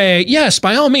going to say, yes,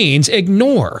 by all means,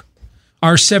 ignore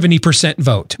our 70%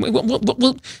 vote.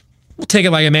 We'll take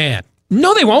it like a man.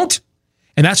 No, they won't.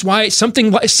 And that's why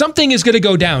something is going to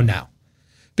go down now.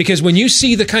 Because when you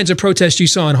see the kinds of protests you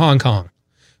saw in Hong Kong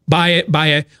by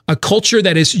a culture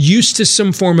that is used to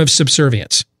some form of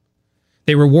subservience,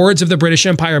 they were wards of the British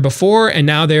Empire before, and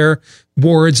now they're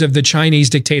wards of the Chinese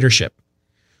dictatorship.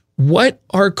 What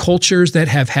are cultures that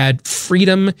have had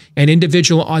freedom and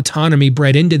individual autonomy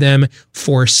bred into them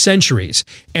for centuries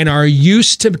and are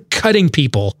used to cutting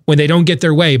people when they don't get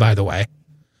their way, by the way?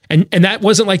 And that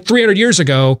wasn't like 300 years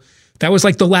ago. That was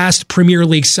like the last Premier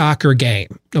League soccer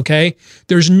game, okay?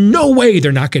 There's no way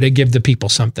they're not going to give the people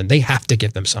something. They have to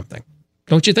give them something.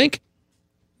 Don't you think?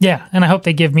 Yeah, and I hope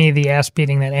they give me the ass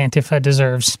beating that Antifa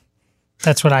deserves.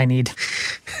 That's what I need.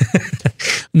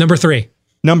 Number 3.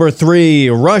 Number 3,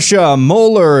 Russia,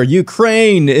 Mueller,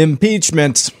 Ukraine,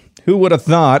 impeachment. Who would have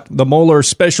thought the Mueller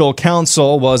Special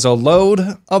Counsel was a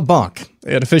load of bunk?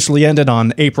 It officially ended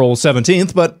on April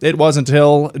 17th, but it wasn't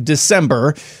until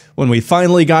December when we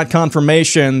finally got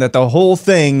confirmation that the whole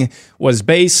thing was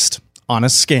based on a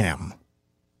scam.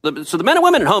 So the men and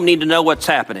women at home need to know what's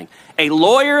happening. A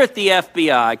lawyer at the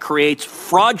FBI creates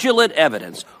fraudulent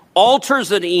evidence,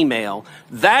 alters an email.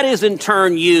 That is in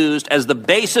turn used as the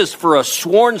basis for a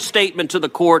sworn statement to the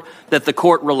court that the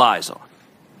court relies on.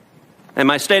 Am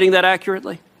I stating that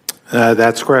accurately?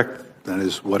 That's correct. That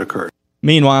is what occurred.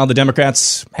 Meanwhile, the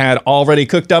Democrats had already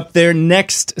cooked up their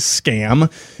next scam,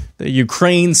 the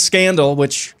Ukraine scandal,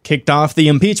 which kicked off the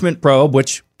impeachment probe,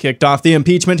 which kicked off the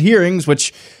impeachment hearings,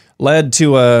 which led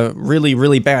to a really,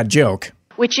 really bad joke.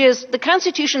 Which is, the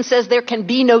Constitution says there can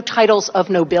be no titles of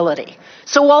nobility.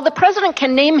 So while the president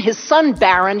can name his son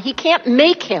Baron, he can't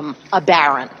make him a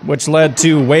baron. Which led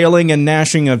to wailing and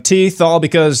gnashing of teeth, all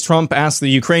because Trump asked the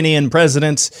Ukrainian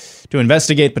president to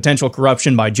investigate potential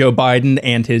corruption by Joe Biden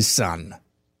and his son.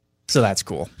 So that's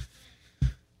cool.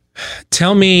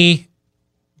 Tell me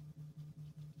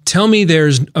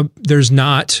there's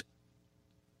not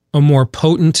a more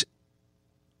potent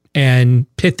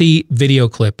and pithy video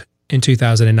clip in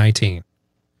 2019.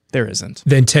 There isn't.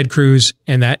 Than Ted Cruz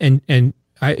and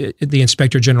the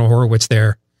Inspector General Horowitz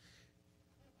there.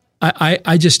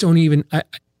 I just don't even.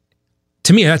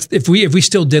 To me, that's if we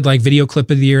still did like video clip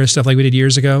of the year and stuff like we did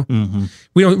years ago. Mm-hmm.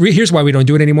 We don't. Here's why we don't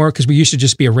do it anymore, because we used to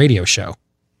just be a radio show.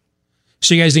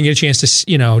 So you guys didn't get a chance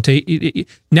to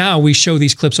now we show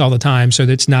these clips all the time, so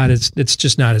it's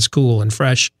just not as cool and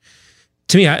fresh.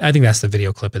 To me, I think that's the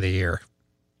video clip of the year.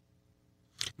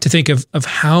 To think of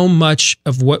how much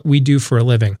of what we do for a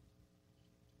living,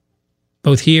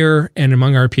 both here and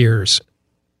among our peers,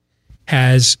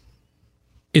 has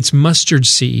its mustard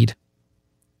seed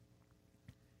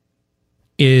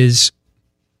is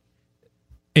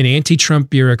an anti-Trump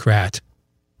bureaucrat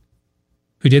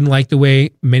who didn't like the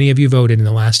way many of you voted in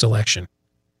the last election,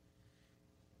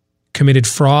 committed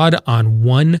fraud on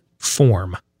one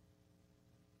form,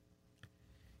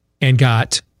 and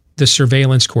got the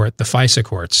surveillance court, the FISA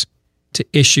courts, to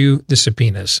issue the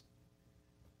subpoenas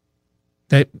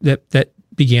that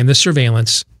began the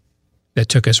surveillance that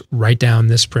took us right down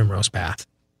this primrose path.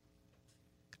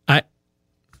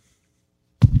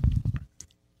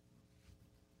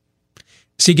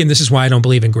 See, again, this is why I don't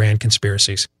believe in grand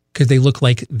conspiracies, because they look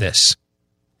like this.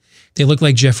 They look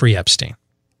like Jeffrey Epstein.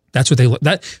 That's what they look.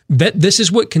 This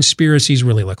is what conspiracies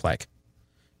really look like.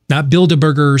 Not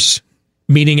Bilderbergers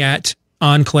meeting at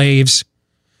enclaves.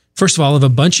 First of all, if a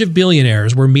bunch of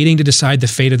billionaires were meeting to decide the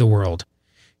fate of the world,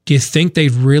 do you think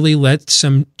they'd really let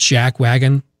some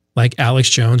jackwagon like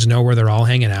Alex Jones know where they're all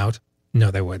hanging out?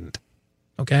 No, they wouldn't.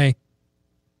 Okay?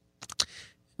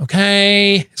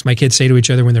 Okay, as my kids say to each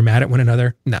other when they're mad at one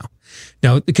another. No,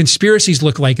 the conspiracies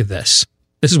look like this.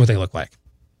 This is what they look like.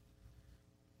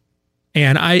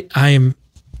 And I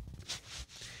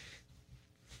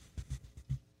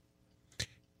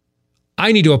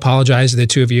need to apologize to the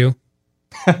two of you.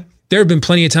 There have been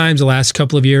plenty of times the last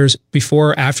couple of years,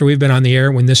 before, after we've been on the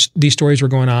air, when these stories were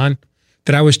going on,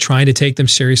 that I was trying to take them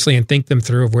seriously and think them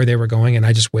through of where they were going, and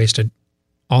I just wasted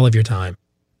all of your time.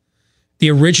 The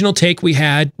original take we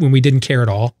had when we didn't care at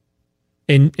all,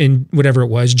 in whatever it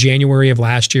was, January of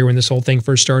last year when this whole thing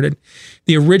first started,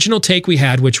 the original take we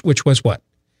had, which was what?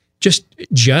 Just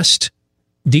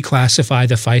declassify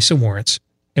the FISA warrants,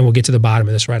 and we'll get to the bottom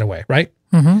of this right away, right?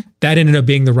 Mm-hmm. That ended up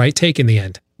being the right take in the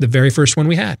end, the very first one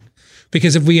we had.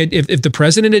 Because if the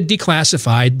president had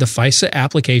declassified the FISA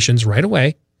applications right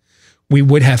away, we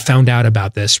would have found out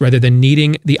about this rather than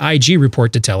needing the IG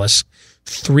report to tell us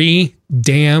 3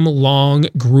 damn long,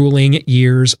 grueling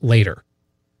years later.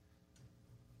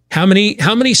 How many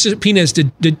subpoenas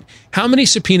did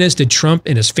Trump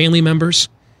and his family members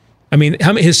I mean,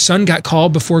 his son got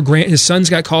called before his sons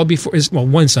got called before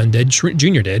one son did,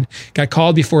 Junior did, got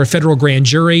called before a federal grand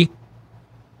jury.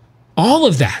 All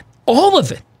of that, all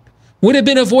of it would have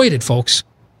been avoided, folks,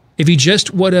 if he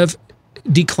just would have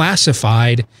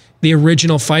declassified the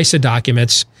original FISA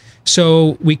documents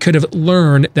so we could have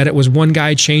learned that it was one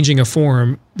guy changing a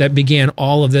form that began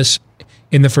all of this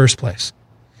in the first place.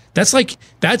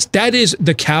 That is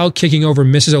the cow kicking over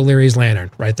Mrs. O'Leary's lantern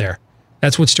right there.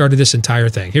 That's what started this entire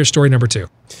thing. Here's story number 2.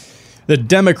 The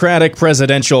Democratic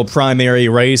presidential primary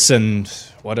race, and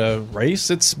what a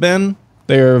race it's been.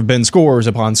 There have been scores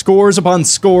upon scores upon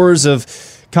scores of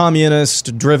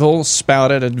communist drivel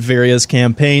spouted at various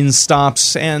campaign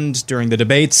stops and during the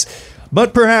debates,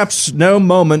 but perhaps no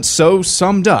moment so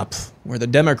summed up where the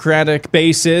Democratic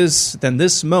base is than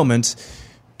this moment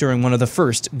during one of the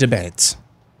first debates.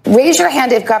 Raise your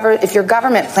hand if your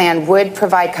government plan would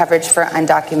provide coverage for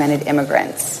undocumented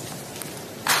immigrants.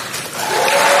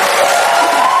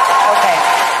 Okay.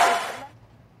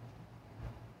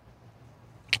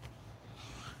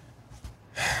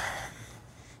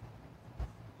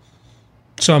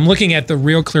 So I'm looking at the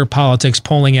Real Clear Politics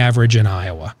polling average in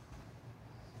Iowa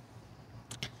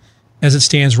as it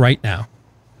stands right now.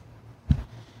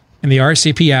 And the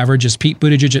RCP average is Pete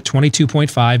Buttigieg at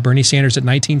 22.5, Bernie Sanders at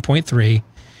 19.3,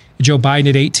 Joe Biden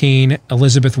at 18,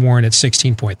 Elizabeth Warren at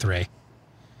 16.3.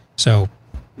 So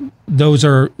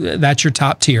that's your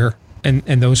top tier, and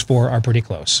those 4 are pretty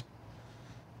close.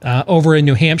 Over in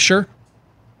New Hampshire,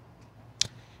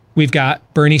 we've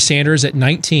got Bernie Sanders at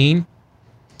 19.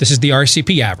 This is the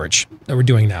RCP average that we're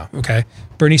doing now, okay?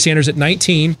 Bernie Sanders at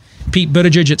 19, Pete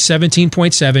Buttigieg at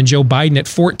 17.7, Joe Biden at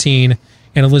 14,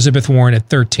 and Elizabeth Warren at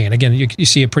 13. Again, you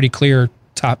see a pretty clear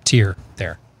top tier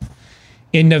there.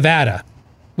 In Nevada,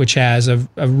 which has a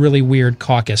really weird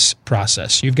caucus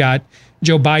process, you've got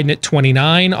Joe Biden at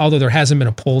 29, although there hasn't been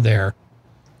a poll there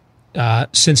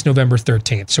since November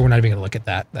 13th, so we're not even going to look at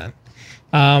that then.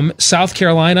 South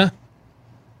Carolina,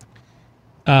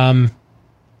 now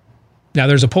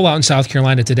there's a poll out in South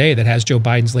Carolina today that has Joe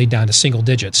Biden's laid down to single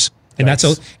digits. And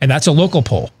that's a local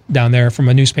poll down there from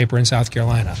a newspaper in South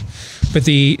Carolina. But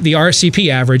the RCP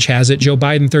average has it Joe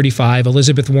Biden 35,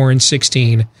 Elizabeth Warren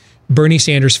 16, Bernie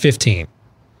Sanders 15.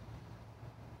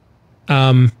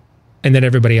 And then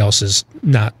everybody else is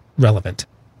not relevant.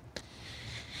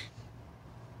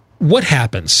 What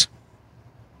happens?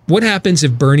 What happens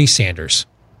if Bernie Sanders?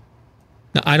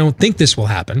 Now, I don't think this will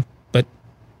happen, but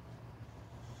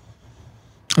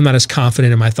I'm not as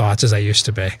confident in my thoughts as I used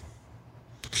to be.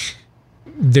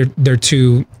 They're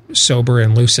too sober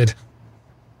and lucid.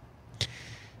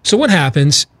 So what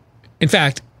happens? In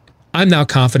fact, I'm now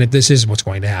confident this is what's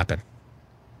going to happen.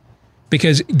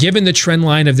 Because given the trend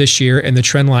line of this year and the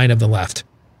trend line of the left,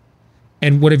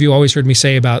 and what have you always heard me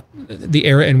say about the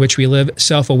era in which we live?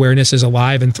 Self-awareness is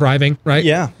alive and thriving, right?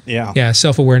 Yeah,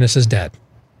 self-awareness is dead.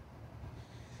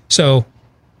 So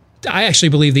I actually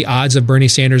believe the odds of Bernie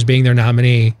Sanders being their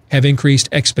nominee have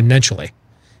increased exponentially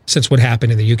since what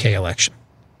happened in the UK election.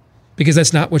 Because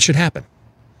that's not what should happen.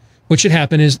 What should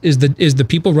happen is the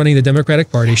people running the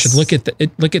Democratic Party should look at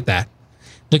that.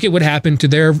 Look at what happened to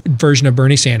their version of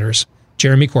Bernie Sanders,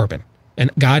 Jeremy Corbyn,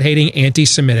 an God-hating,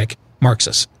 anti-Semitic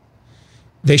Marxist.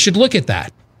 They should look at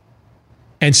that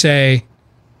and say,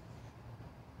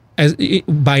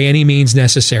 by any means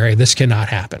necessary, this cannot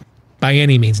happen. By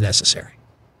any means necessary,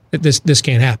 this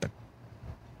can't happen.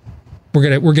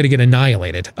 We're gonna get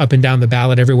annihilated up and down the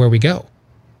ballot everywhere we go.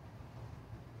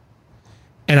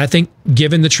 And I think,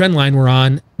 given the trend line we're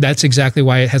on, that's exactly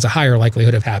why it has a higher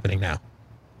likelihood of happening now.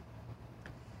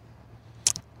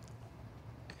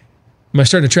 Am I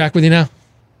starting to track with you now?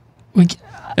 Am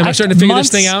I starting to figure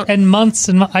this thing out? And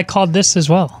I called this as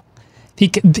well.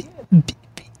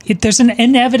 There's an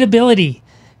inevitability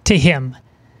to him.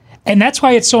 And that's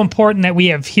why it's so important that we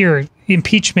have here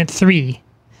impeachment 3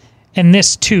 and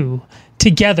this 2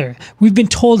 together. We've been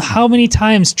told how many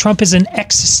times Trump is an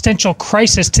existential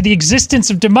crisis to the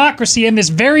existence of democracy in this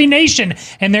very nation.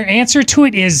 And their answer to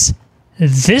it is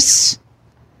this?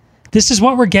 This is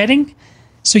what we're getting?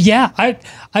 So yeah,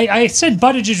 I said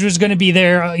Buttigieg was going to be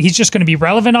there. He's just going to be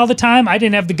relevant all the time. I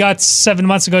didn't have the guts 7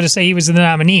 months ago to say he was the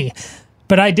nominee.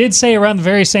 But I did say around the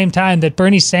very same time that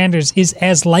Bernie Sanders is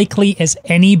as likely as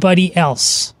anybody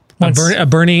else. A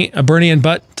Bernie and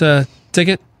Butt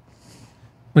ticket?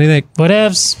 What do you think?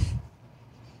 Whatevs.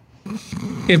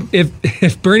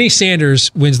 If Bernie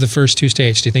Sanders wins the first 2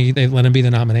 states, do you think they let him be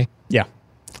the nominee? Yeah.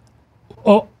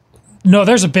 Oh, no,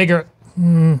 there's a bigger...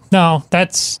 No,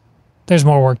 there's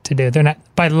more work to do. They're not...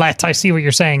 By let, I see what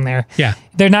you're saying there. Yeah.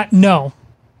 They're not... No.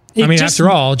 I mean, after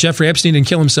all, Jeffrey Epstein didn't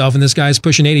kill himself, and this guy's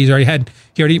pushing 80. He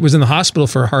already was in the hospital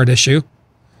for a heart issue.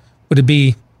 Wouldn't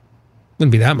be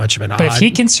that much of an odd. But if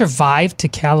he can survive to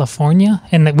California,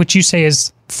 and which you say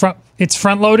is it's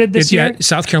front loaded this year. Yeah,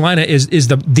 South Carolina is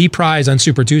the prize on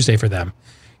Super Tuesday for them.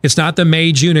 It's not the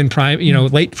May, June, and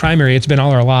late primary. It's been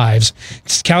all our lives.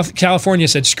 California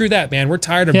said, "Screw that, man. We're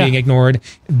tired of being ignored."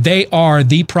 They are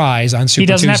the prize on Super Tuesday. He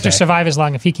doesn't have to survive as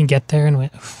long if he can get there and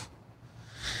win.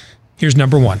 Here's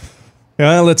number one.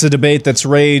 Well, it's a debate that's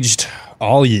raged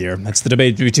all year. That's the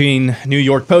debate between New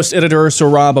York Post editor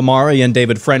Sohrab Ahmari and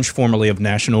David French, formerly of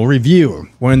National Review.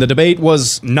 When the debate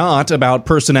was not about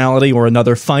personality or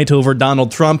another fight over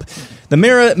Donald Trump, the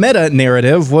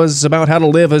meta-narrative was about how to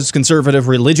live as conservative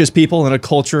religious people in a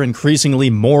culture increasingly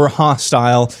more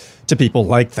hostile to people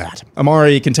like that.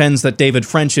 Ahmari contends that David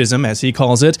Frenchism, as he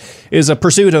calls it, is a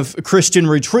pursuit of Christian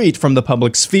retreat from the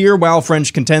public sphere, while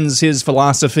French contends his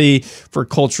philosophy for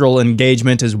cultural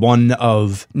engagement is one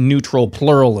of neutral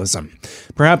pluralism.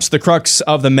 Perhaps the crux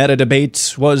of the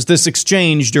meta-debate was this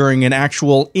exchange during an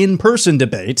actual in-person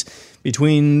debate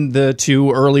between the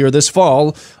two earlier this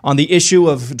fall on the issue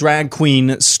of Drag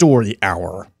Queen Story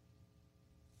Hour.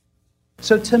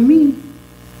 So to me,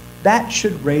 that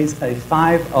should raise a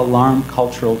 5-alarm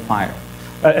cultural fire.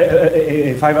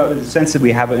 A sense that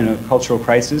we have in a cultural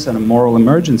crisis and a moral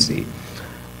emergency.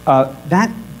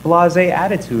 That blasé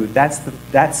attitude, that's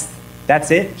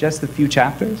it, just a few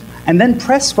chapters. And then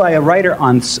pressed by a writer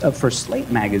for Slate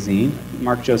magazine,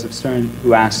 Mark Joseph Stern,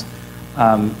 who asked,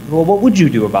 well, what would you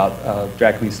do about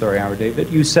Drag Queen Story Hour, David?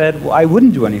 You said, well, I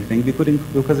wouldn't do anything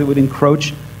because it would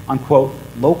encroach on, quote,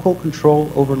 local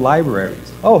control over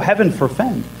libraries. Oh, heaven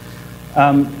forfend.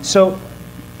 So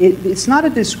it's not a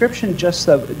description just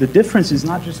of, the difference is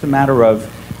not just a matter of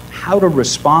how to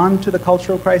respond to the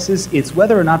cultural crisis. It's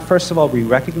whether or not, first of all, we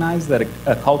recognize that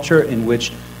a culture in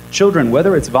which children,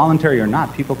 whether it's voluntary or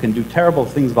not, people can do terrible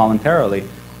things voluntarily,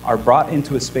 are brought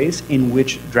into a space in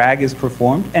which drag is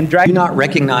performed. And drag do not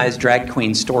recognize Drag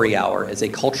Queen Story Hour as a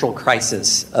cultural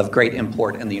crisis of great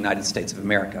import in the United States of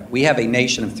America. We have a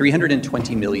nation of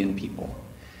 320 million people.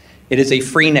 It is a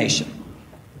free nation.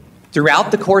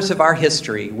 Throughout the course of our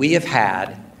history, we have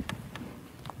had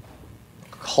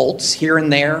cults here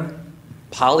and there,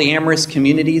 polyamorous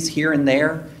communities here and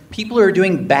there, people who are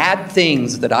doing bad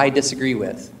things that I disagree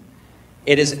with.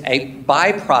 It is a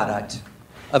byproduct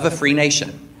of a free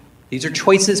nation. These are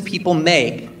choices people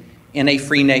make in a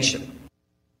free nation.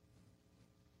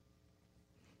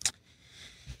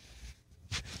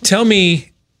 Tell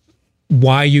me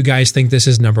why you guys think this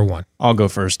is number one. I'll go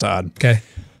first, Todd. Okay.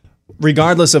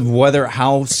 Regardless of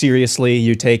how seriously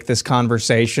you take this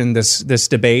conversation, this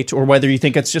debate, or whether you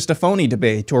think it's just a phony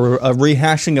debate or a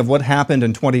rehashing of what happened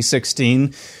in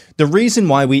 2016, the reason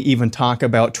why we even talk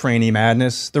about trainee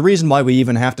madness, the reason why we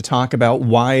even have to talk about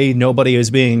why nobody is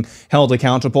being held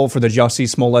accountable for the Jussie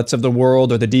Smolletts of the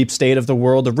world or the deep state of the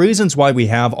world, the reasons why we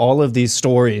have all of these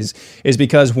stories is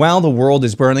because while the world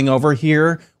is burning over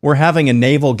here, we're having a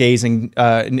navel-gazing,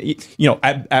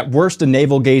 at worst, a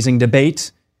navel-gazing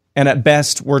debate. And at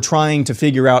best, we're trying to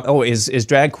figure out, is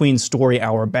Drag Queen Story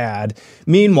Hour bad?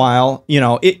 Meanwhile,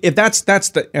 if that's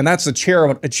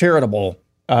a charitable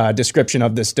description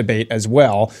of this debate as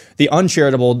well. The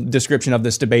uncharitable description of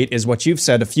this debate is what you've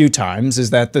said a few times,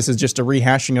 is that this is just a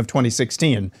rehashing of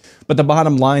 2016. But the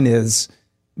bottom line is,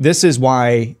 this is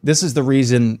the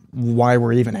reason why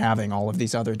we're even having all of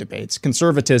these other debates.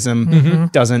 Conservatism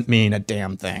doesn't mean a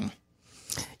damn thing.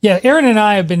 Yeah, Aaron and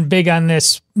I have been big on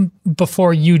this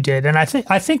before you did, and I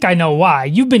think I know why.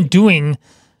 You've been doing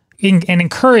and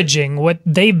encouraging what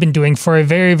they've been doing for a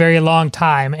very, very long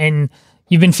time, and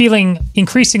you've been feeling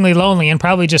increasingly lonely and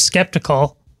probably just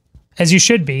skeptical, as you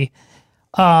should be.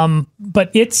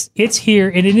 But it's here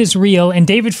and it is real. And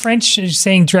David French is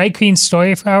saying Drag Queen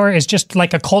Story Hour is just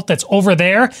like a cult that's over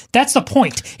there. That's the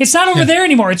point. It's not over there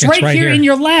anymore. It's right here in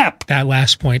your lap. That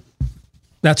last point.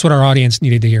 That's what our audience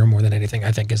needed to hear more than anything,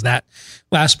 I think, is that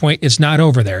last point. It's not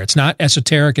over there. It's not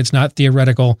esoteric. It's not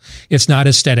theoretical. It's not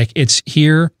aesthetic. It's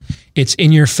here. It's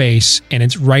in your face, and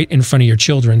it's right in front of your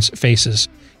children's faces,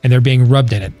 and they're being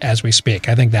rubbed in it as we speak.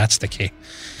 I think that's the key.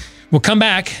 We'll come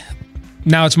back.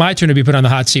 Now it's my turn to be put on the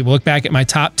hot seat. We'll look back at my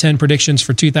top 10 predictions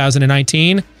for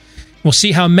 2019. We'll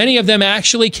see how many of them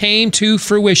actually came to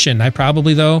fruition. I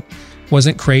probably, though,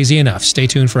 wasn't crazy enough. Stay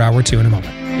tuned for Hour 2 in a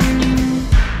moment.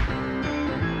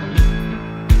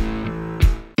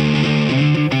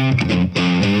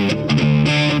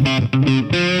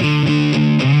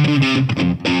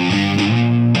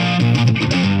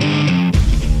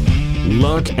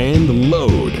 Lock and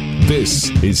load. This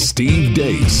is Steve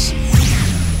Deace.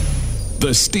 The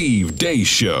The Steve Deace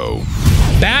Show.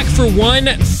 Back for one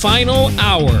final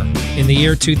hour in the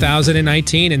year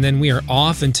 2019, and then we are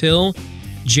off until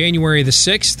January the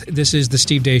 6th. This is The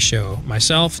Steve Deace Show.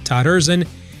 Myself, Todd Erzin,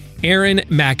 Aaron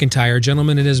McIntyre.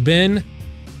 Gentlemen, it's been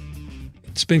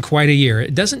quite a year.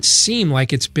 It doesn't seem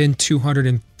like it's been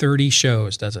 230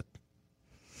 shows, does it?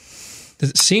 Does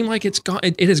it seem like it's gone?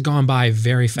 It has gone by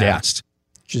very fast. Yeah.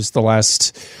 Just the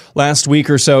last week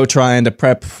or so trying to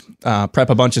prep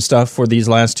a bunch of stuff for these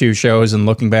last two shows and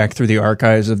looking back through the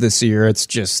archives of this year. It's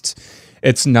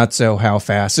nutso how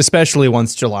fast, especially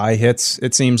once July hits.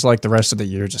 It seems like the rest of the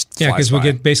year just flies because we'll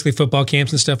get basically football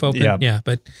camps and stuff open. Yeah,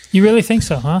 but you really think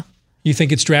so, huh? You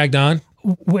think it's dragged on?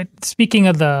 Speaking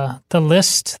of the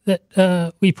list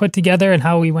that we put together and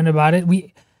how we went about it,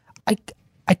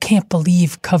 I can't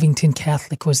believe Covington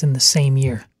Catholic was in the same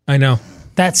year. I know.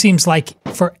 That seems like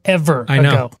forever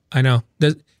ago. I know.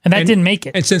 And that didn't make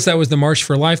it. And since that was the March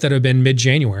for Life, that would have been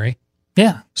mid-January.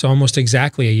 Yeah. So almost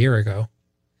exactly a year ago.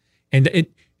 And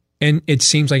it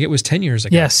seems like it was 10 years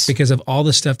ago. Yes. Because of all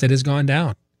the stuff that has gone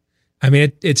down. I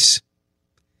mean, it's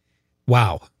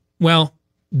wow. Well,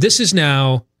 this is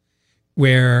now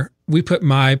where we put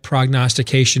my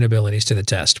prognostication abilities to the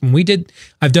test.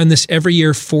 I've done this every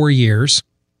year, 4 years.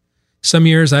 Some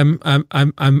years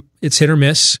it's hit or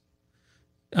miss.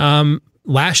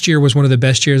 Last year was one of the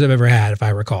best years I've ever had, if I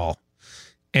recall.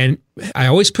 And I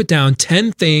always put down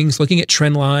 10 things, looking at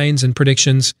trend lines and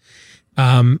predictions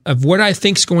of what I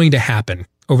think is going to happen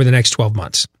over the next 12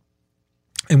 months.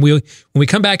 And when we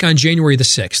come back on January the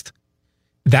 6th,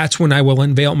 that's when I will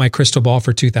unveil my crystal ball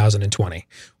for 2020.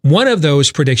 One of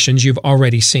those predictions you've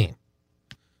already seen.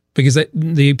 Because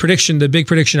the big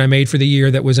prediction I made for the year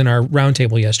that was in our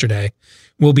roundtable yesterday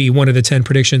will be one of the 10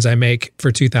 predictions I make for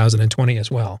 2020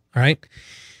 as well. All right.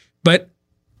 But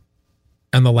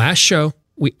on the last show,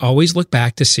 we always look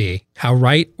back to see how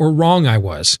right or wrong I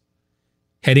was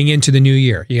heading into the new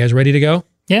year. You guys ready to go?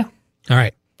 Yeah. All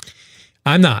right.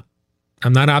 I'm not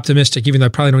optimistic, even though I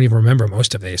probably don't even remember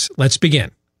most of these. Let's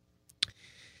begin.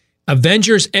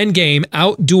 Avengers Endgame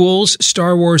outduels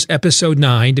Star Wars Episode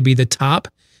 9 to be the top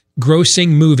grossing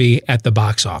movie at the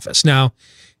box office. Now,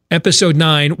 Episode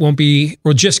 9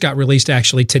 just got released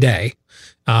actually today,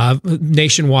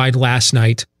 nationwide last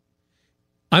night.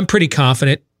 I'm pretty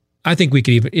confident. I think we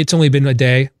could it's only been a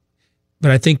day,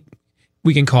 but I think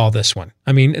we can call this one.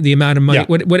 I mean, the amount of money,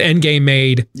 what Endgame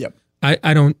made, yep.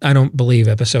 I don't believe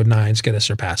Episode 9 is going to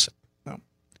surpass it. No.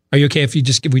 Are you okay if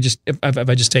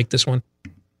I just take this one?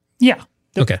 Yeah.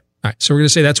 Okay. All right. So we're going to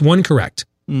say that's one correct.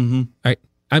 Mm-hmm. All right.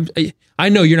 I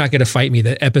know you're not going to fight me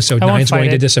that Episode 9 is going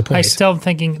to disappoint. I still am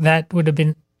thinking that would have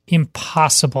been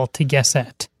impossible to guess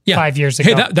at 5 years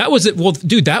ago. Hey, that was it. Well,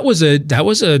 dude, that was a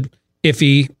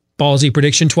iffy, ballsy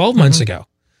prediction 12 months ago,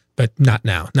 but not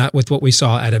now. Not with what we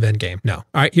saw out of Endgame. No. All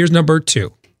right. Here's number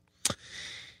 2.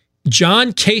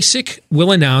 John Kasich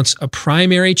will announce a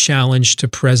primary challenge to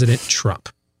President Trump.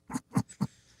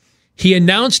 He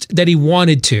announced that he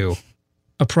wanted to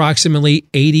approximately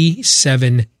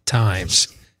 87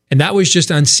 times. And that was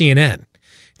just on CNN.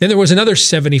 Then there was another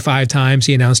 75 times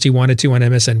he announced he wanted to on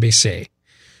MSNBC.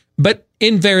 But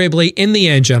invariably, in the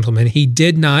end, gentlemen, he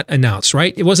did not announce,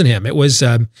 right? It wasn't him. It was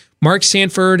Mark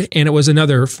Sanford, and it was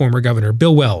another former governor,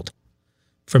 Bill Weld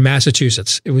from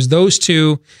Massachusetts. It was those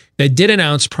two that did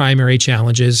announce primary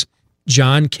challenges.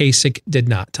 John Kasich did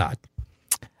not, Todd.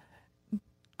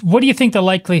 What do you think the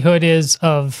likelihood is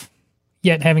of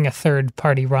yet having a third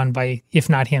party run by, if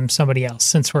not him, somebody else,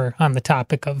 since we're on the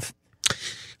topic of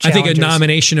challenges? I think a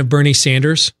nomination of Bernie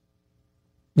Sanders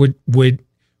would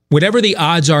whatever the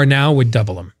odds are now, would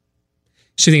double them.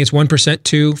 So you think it's 1%,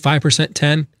 2, 5%,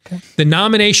 10? Okay. The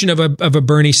nomination of a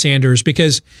Bernie Sanders,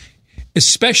 because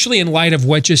especially in light of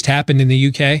what just happened in the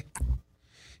UK,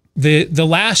 the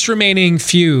last remaining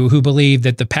few who believe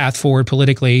that the path forward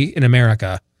politically in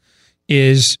America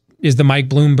is the Mike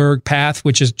Bloomberg path,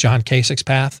 which is John Kasich's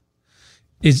path,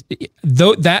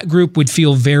 that group would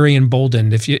feel very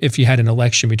emboldened if you had an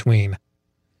election between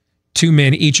two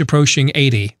men, each approaching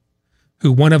 80,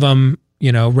 who one of them,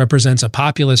 represents a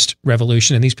populist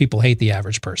revolution, and these people hate the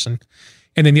average person.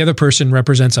 And then the other person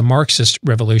represents a Marxist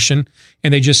revolution,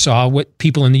 and they just saw what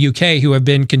people in the UK who have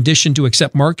been conditioned to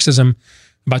accept Marxism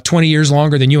about 20 years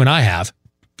longer than you and I have,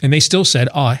 and they still said,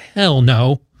 oh, hell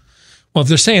no. Well, if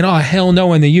they're saying, oh, hell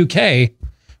no in the UK,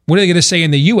 what are they going to say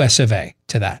in the US of A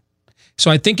to that?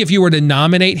 So I think if you were to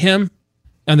nominate him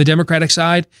on the Democratic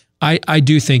side, I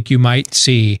do think you might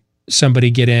see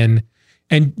somebody get in,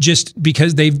 and just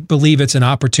because they believe it's an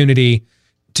opportunity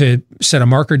to set a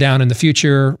marker down in the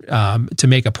future, to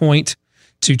make a point,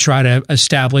 to try to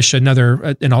establish an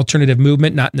alternative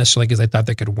movement, not necessarily because they thought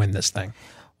they could win this thing.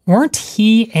 Weren't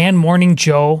he and Morning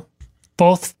Joe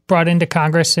both brought into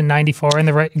Congress in '94 in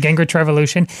the Gingrich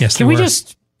Revolution? Yes, Can we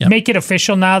just make it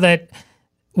official now that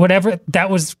whatever that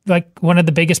was like one of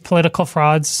the biggest political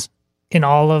frauds in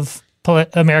all of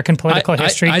American political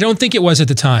history? I don't think it was at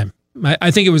the time.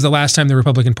 I think it was the last time the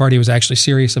Republican Party was actually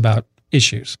serious about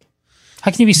issues.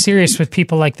 How can you be serious with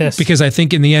people like this? Because I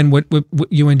think in the end, what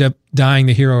you end up dying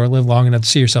the hero or live long enough to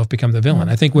see yourself become the villain.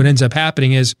 I think what ends up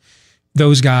happening is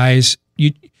those guys.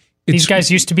 These guys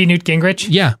used to be Newt Gingrich?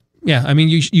 Yeah. Yeah. I mean,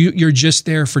 you're just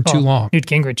there for too long. Newt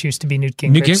Gingrich used to be Newt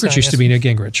Gingrich. Newt Gingrich used to be Newt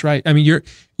Gingrich, right? I mean,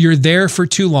 you're there for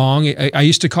too long. I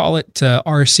used to call it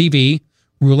RCV,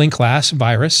 ruling class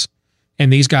virus,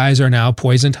 and these guys are now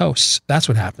poisoned hosts. That's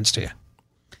what happens to you.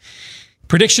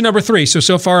 Prediction number 3.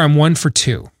 So far I'm 1 for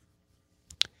 2.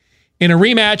 In a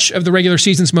rematch of the regular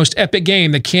season's most epic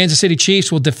game, the Kansas City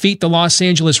Chiefs will defeat the Los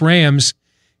Angeles Rams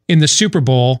in the Super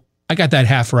Bowl. I got that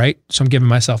half right, so I'm giving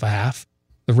myself a half.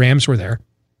 The Rams were there.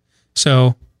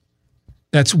 So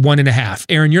that's 1.5.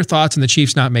 Aaron, your thoughts on the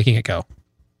Chiefs not making it go?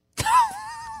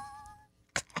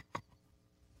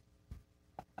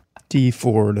 D.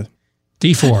 Ford.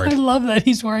 I love that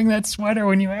he's wearing that sweater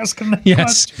when you ask him that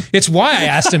question. It's why I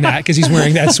asked him that, because he's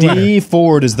wearing that sweater. D.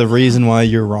 Ford is the reason why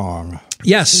you're wrong.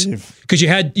 Yes, because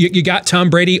you got Tom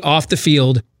Brady off the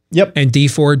field. Yep. And D.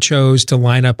 Ford chose to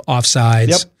line up offsides.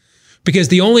 Yep. Because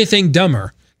the only thing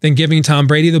dumber than giving Tom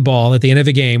Brady the ball at the end of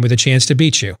a game with a chance to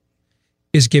beat you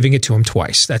is giving it to him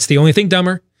twice. That's the only thing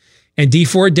dumber. And D.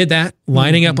 Ford did that,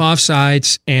 lining up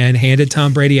offsides and handed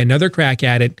Tom Brady another crack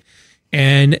at it.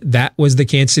 And that was the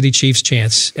Kansas City Chiefs'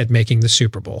 chance at making the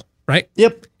Super Bowl, right?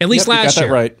 Yep. At least last year.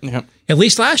 You got that right. Yep. At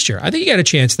least last year. I think you got a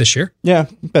chance this year. Yeah,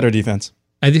 better defense.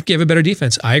 I think you have a better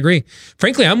defense. I agree.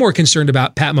 Frankly, I'm more concerned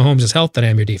about Pat Mahomes' health than I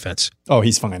am your defense. Oh,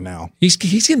 he's fine now. He's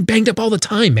getting banged up all the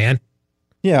time, man.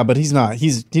 Yeah, but he's not. He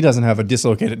doesn't have a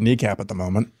dislocated kneecap at the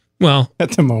moment. Well,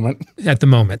 at the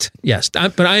moment, yes.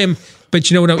 But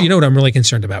you know what I'm really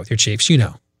concerned about with your Chiefs. You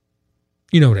know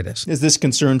what it is. Is this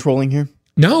concern trolling here?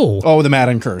 No. Oh, the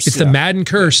Madden curse. It's the Madden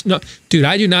curse. No, dude,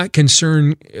 I do not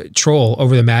troll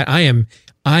over the Madden.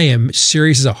 I am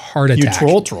serious as a heart attack.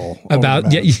 You troll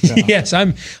about yes,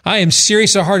 I am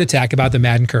serious as a heart attack about the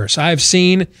Madden curse. I have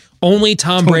seen only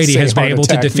Tom Brady has been able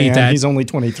to defeat that. He's only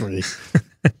 23.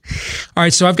 All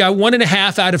right, so I've got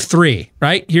 1.5 out of 3,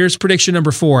 right? Here's prediction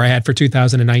number 4 I had for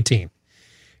 2019.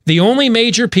 The only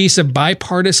major piece of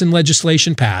bipartisan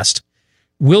legislation passed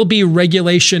will be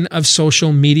regulation of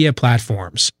social media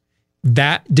platforms.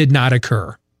 That did not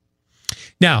occur.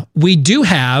 Now, we do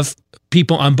have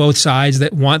people on both sides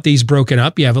that want these broken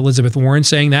up. You have Elizabeth Warren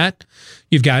saying that.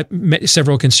 You've got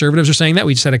several conservatives are saying that.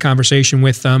 We just had a conversation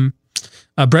with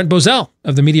Brent Bozell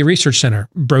of the Media Research Center,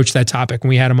 broached that topic when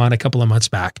we had him on a couple of months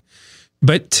back.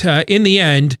 But in the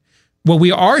end, what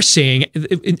we are seeing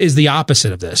is the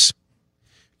opposite of this.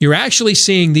 You're actually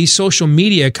seeing these social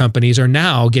media companies are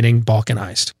now getting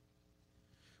balkanized,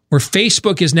 where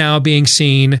Facebook is now being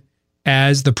seen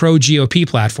as the pro-GOP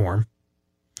platform,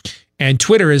 and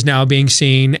Twitter is now being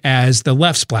seen as the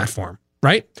left's platform,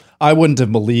 right? I wouldn't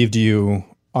have believed you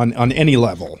on any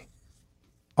level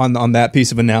on that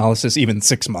piece of analysis even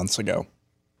 6 months ago.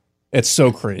 It's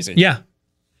so crazy. Yeah.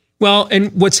 Well,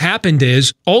 and what's happened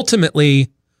is ultimately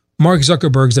Mark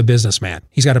Zuckerberg's a businessman.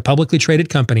 He's got a publicly traded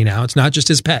company now. It's not just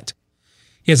his pet.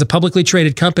 He has a publicly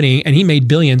traded company and he made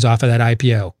billions off of that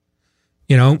IPO.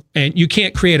 You know, and you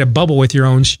can't create a bubble with your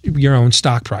own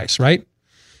stock price, right?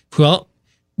 Well,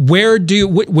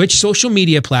 which social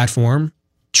media platform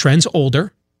trends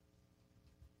older?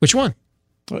 Which one?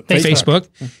 Facebook.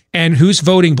 And whose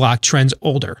voting block trends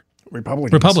older?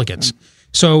 Republicans.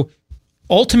 So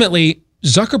ultimately,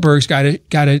 Zuckerberg's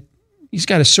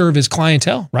got to serve his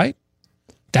clientele, right?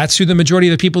 That's who the majority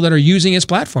of the people that are using his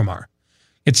platform are.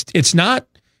 It's not,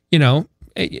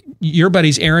 your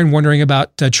buddy's Aaron wondering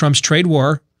about Trump's trade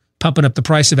war pumping up the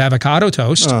price of avocado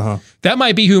toast. Uh-huh. That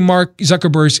might be who Mark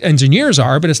Zuckerberg's engineers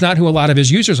are, but it's not who a lot of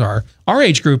his users are. Our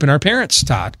age group and our parents,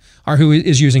 Todd, are who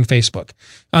is using Facebook.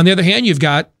 On the other hand, you've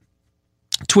got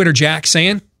Twitter Jack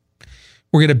saying,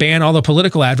 we're going to ban all the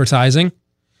political advertising.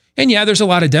 And yeah, there's a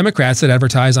lot of Democrats that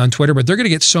advertise on Twitter, but they're going to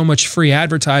get so much free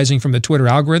advertising from the Twitter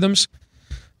algorithms.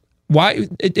 Why?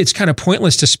 It's kind of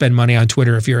pointless to spend money on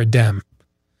Twitter if you're a Dem.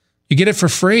 You get it for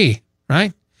free,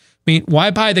 right? I mean, why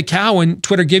buy the cow when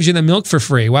Twitter gives you the milk for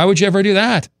free? Why would you ever do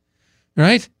that?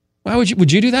 Right?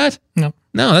 Would you do that? No,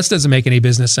 that doesn't make any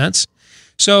business sense.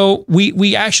 So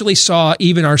we actually saw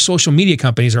even our social media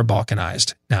companies are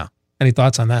balkanized now. Any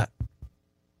thoughts on that?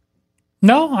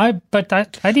 No, I'd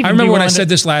even. I remember when I said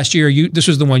this last year. This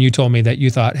was the one you told me that you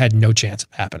thought had no chance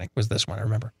of happening. Was this one? I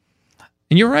remember,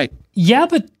 and you're right. Yeah,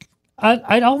 but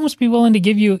I'd almost be willing to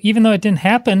give you, even though it didn't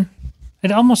happen,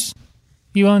 I'd almost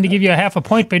be willing to give you a half a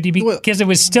point, but because it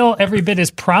was still every bit as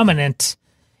prominent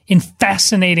in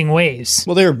fascinating ways.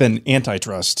 Well, there have been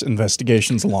antitrust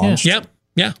investigations launched. Yeah.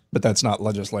 Yeah. But that's not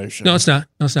legislation. No, it's not.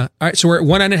 All right, so we're at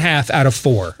 1.5 out of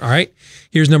 4. All right,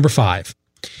 here's number 5.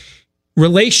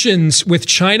 Relations with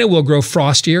China will grow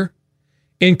frostier,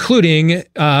 including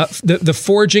the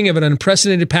forging of an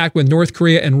unprecedented pact with North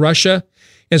Korea and Russia,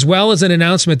 as well as an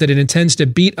announcement that it intends to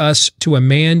beat us to a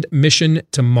manned mission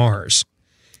to Mars.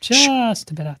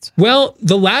 Just a bit outside. Well,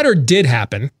 the latter did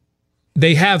happen.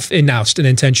 They have announced an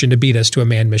intention to beat us to a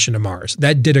manned mission to Mars.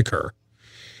 That did occur.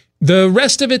 The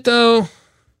rest of it, though...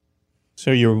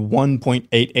 So you're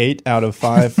 1.88 out of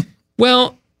 5?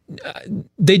 Well,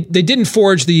 they didn't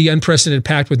forge the unprecedented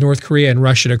pact with North Korea and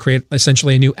Russia to create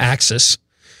essentially a new axis.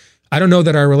 I don't know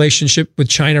that our relationship with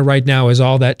China right now is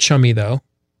all that chummy, though.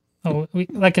 Oh,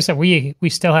 like I said, we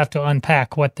still have to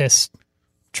unpack what this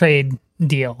trade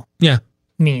deal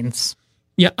means.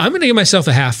 Yeah, I'm going to give myself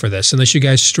a half for this, unless you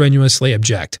guys strenuously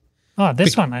object. Oh,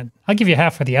 this one, I'll give you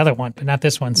half for the other one, but not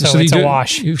this one. So it's a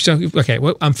wash. Okay,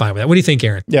 well, I'm fine with that. What do you think,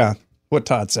 Aaron? Yeah, what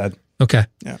Todd said. Okay.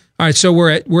 Yeah. All right, so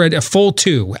we're at a full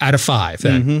 2 out of 5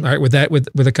 then. Mm-hmm. All right,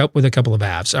 with a couple of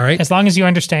halves. All right. As long as you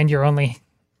understand you're only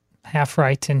half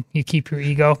right and you keep your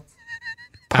ego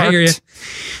parked. I hear you.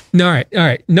 No, all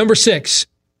right. Number 6.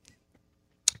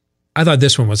 I thought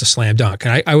this one was a slam dunk,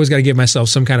 and I always got to give myself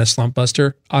some kind of slump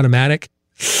buster automatic.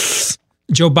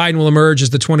 Joe Biden will emerge as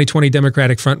the 2020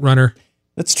 Democratic frontrunner.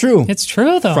 That's true. It's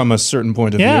true, though. From a certain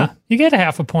point of view. Yeah, you get a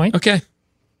half a point. Okay.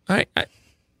 All right.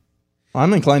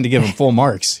 I'm inclined to give him full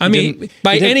marks. I mean,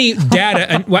 by any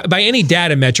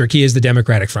data metric, he is the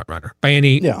Democratic frontrunner. By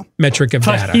any metric of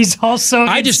data, he's also.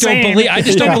 I just don't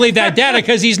believe that data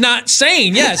because he's not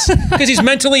sane. Yes, because he's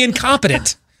mentally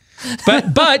incompetent.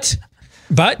 But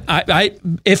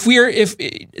if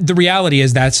the reality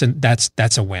is that's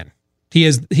a win. He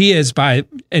is by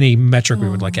any metric we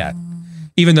would look at,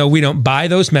 even though we don't buy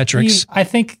those metrics. I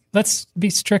think let's be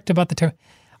strict about the term.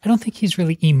 I don't think he's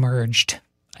really emerged.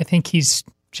 I think he's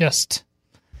just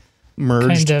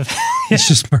merged. Kind of. He's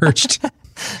just merged.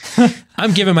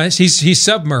 I'm giving he's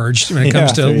submerged when it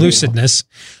comes to lucidness.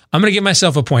 I'm going to give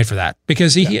myself a point for that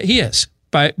because he is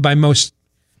by most.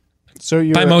 So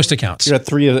you're by most accounts. You're at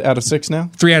 3 out of 6 now?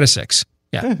 3 out of 6.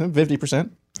 Yeah. 50%.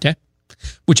 Okay.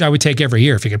 Which I would take every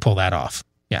year if you could pull that off.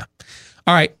 Yeah.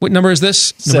 All right. What number is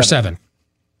this? Number 7.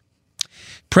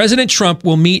 President Trump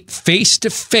will meet face to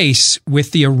face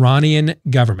with the Iranian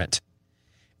government.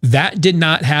 That did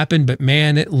not happen, but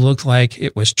man, it looked like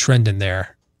it was trending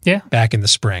there. Yeah. Back in the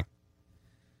spring.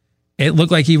 It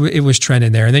looked like it was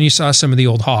trending there. And then you saw some of the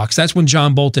old hawks. That's when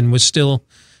John Bolton was still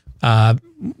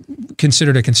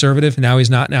considered a conservative. Now he's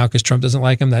not now because Trump doesn't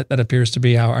like him. That appears to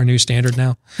be our new standard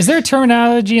now. Is there a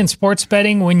terminology in sports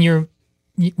betting when you're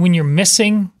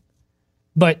missing,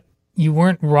 but you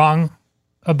weren't wrong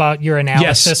about your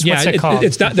analysis? Yes. What's it called?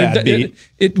 It's not bad beat.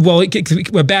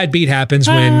 A bad beat happens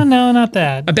when no, not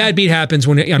that. A bad beat happens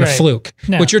when on a fluke.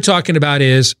 No. What you're talking about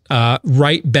is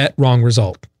right bet, wrong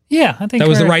result. Yeah, I think that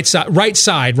was the right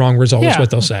side, wrong result is what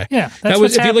they'll say. Yeah, that's that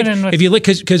was if you look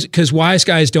because wise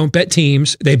guys don't bet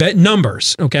teams, they bet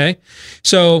numbers. Okay,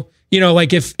 so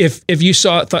like if you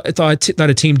thought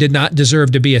a team did not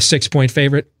deserve to be a 6-point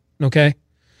favorite, okay,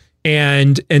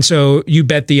 and so you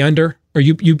bet the under or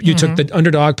you took the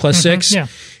underdog plus 6,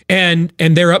 and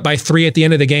they're up by 3 at the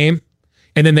end of the game,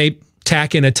 and then they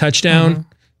tack in a touchdown,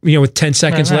 with 10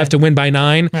 seconds left to win by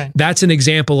 9. Right. That's an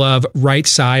example of right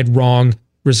side wrong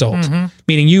result,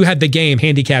 meaning you had the game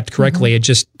handicapped correctly. It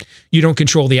just you don't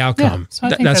control the outcome. So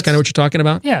that's kind of what you're talking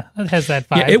about. Yeah, it has that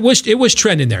vibe. Yeah, it was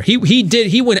trending there.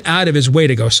 He went out of his way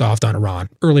to go soft on Iran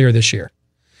earlier this year,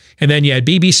 and then you had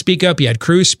Bibi speak up, you had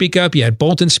Cruz speak up, you had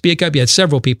Bolton speak up, you had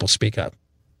several people speak up,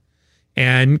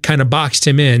 and kind of boxed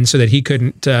him in so that he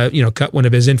couldn't cut one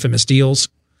of his infamous deals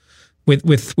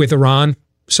with Iran.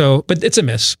 So, but it's a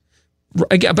miss.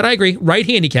 But I agree, right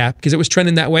handicap because it was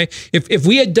trending that way. If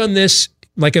we had done this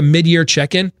like a mid-year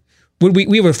check-in, we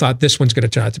would have thought this one's going to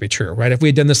turn out to be true, right? If we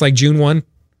had done this like June 1.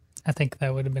 I think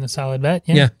that would have been a solid bet.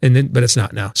 Yeah, but it's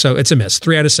not now. So it's a miss.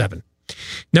 3 out of 7.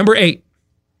 Number 8.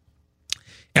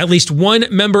 At least one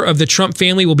member of the Trump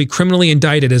family will be criminally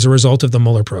indicted as a result of the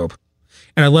Mueller probe.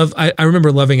 And I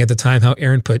remember loving at the time how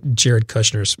Aaron put Jared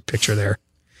Kushner's picture there.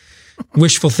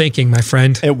 Wishful thinking, my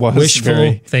friend. It was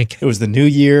wishful thinking. It was the new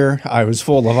year. I was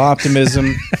full of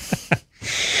optimism.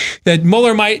 That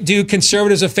Mueller might do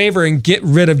conservatives a favor and get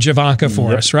rid of Javanka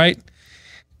for us, right?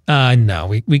 No,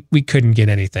 we couldn't get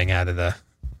anything out of the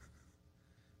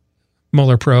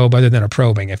Mueller probe other than a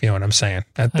probing, if you know what I'm saying.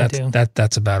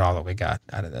 That's about all that we got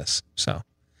out of this. So,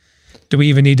 do we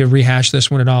even need to rehash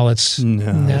this one at all? It's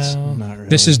not really.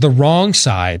 This is the wrong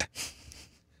side,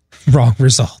 wrong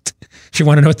result. If you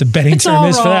want to know what the betting term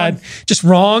is for that, just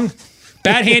wrong.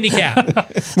 Bad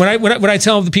handicap. When I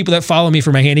tell the people that follow me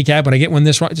for my handicap, when I get one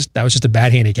this wrong, that was just a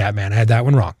bad handicap, man. I had that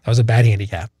one wrong. That was a bad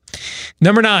handicap.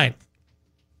 Number 9.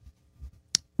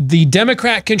 The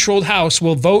Democrat-controlled House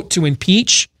will vote to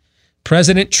impeach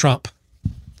President Trump.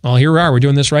 Well, here we are. We're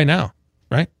doing this right now,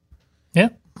 right? Yeah.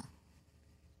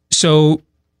 So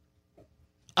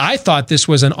I thought this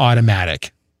was an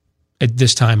automatic at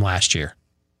this time last year,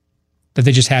 that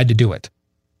they just had to do it.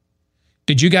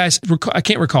 Did you guys, I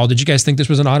can't recall, did you guys think this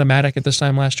was an automatic at this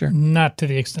time last year? Not to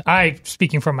the extent,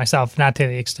 speaking for myself, not to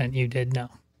the extent you did, no.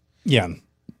 Yeah.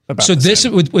 So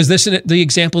was this the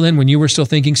example then when you were still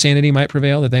thinking sanity might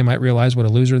prevail, that they might realize what a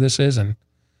loser this is and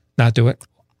not do it?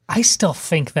 I still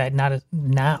think that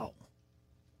now.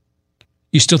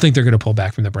 You still think they're going to pull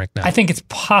back from the brink now? I think it's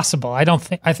possible. I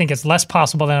think it's less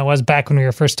possible than it was back when we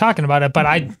were first talking about it, but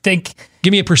I think...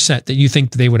 Give me a percent that you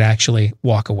think they would actually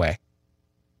walk away.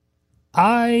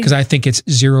 Because I think it's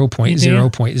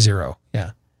 0.0.0.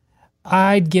 Yeah.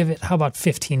 I'd give it, how about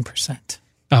 15%?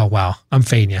 Oh, wow. I'm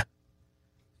fading you.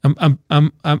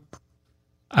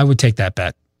 I would take that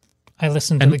bet. I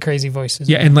listened to the crazy voices.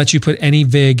 Yeah, and let you put any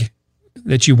vig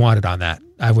that you wanted on that.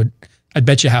 I'd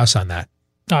bet your house on that.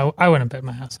 No, I wouldn't bet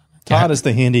my house on it. Todd is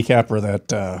the handicapper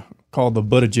that called the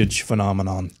Buttigieg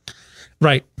phenomenon.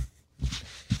 Right.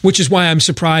 Which is why I'm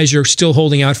surprised you're still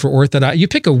holding out for orthodox. You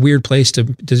pick a weird place to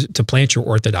plant your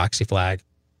orthodoxy flag.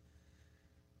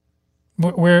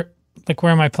 Where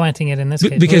am I planting it in this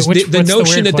case? Because the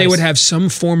notion that they would have some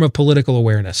form of political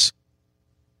awareness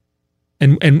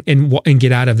and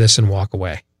get out of this and walk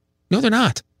away. No, they're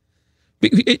not.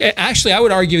 Actually, I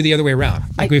would argue the other way around,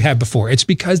 like we've had before. It's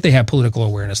because they have political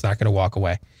awareness, they're not going to walk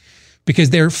away. Because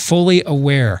they're fully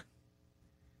aware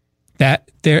that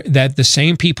the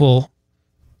same people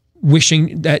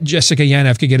wishing that Jessica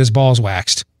Yaniv could get his balls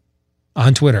waxed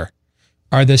on Twitter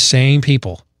are the same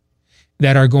people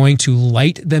that are going to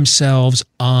light themselves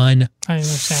on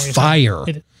fire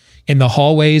in the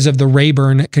hallways of the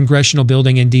Rayburn Congressional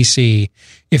Building in D.C.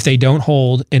 if they don't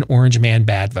hold an orange man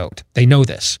bad vote. They know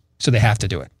this, so they have to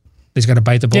do it. They've got to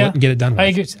bite the bullet and get it done with.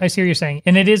 I see what you're saying.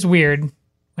 And it is weird,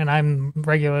 and I'm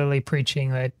regularly preaching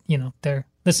that, they're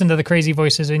listen to the crazy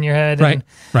voices in your head.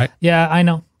 Right. Yeah, I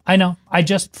know. I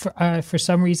just, for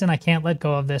some reason, I can't let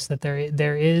go of this, that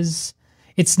there is,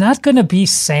 it's not going to be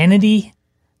sanity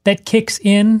that kicks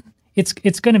in.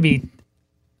 It's going to be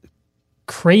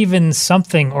craven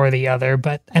something or the other,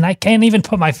 and I can't even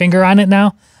put my finger on it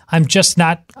now. I'm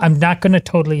not going to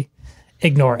totally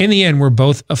ignore it. In the end, we're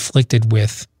both afflicted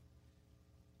with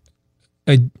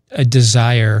a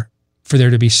desire for there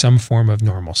to be some form of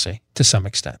normalcy to some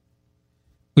extent.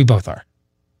 We both are.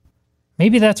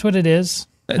 Maybe that's what it is.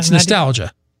 It's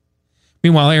nostalgia.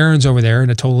 Meanwhile, Aaron's over there in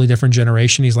a totally different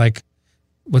generation. He's like,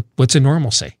 what's a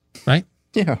normalcy, right?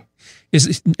 Yeah.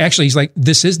 He's like,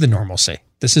 this is the normalcy.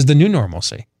 This is the new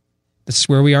normalcy. This is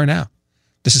where we are now.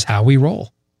 This is how we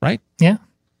roll, right? Yeah.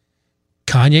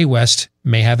 Kanye West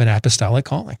may have an apostolic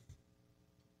calling.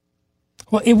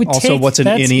 Well, it would also, what's an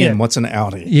innie and what's an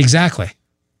outie? Exactly.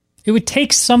 It would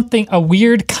take a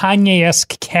weird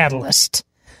Kanye-esque catalyst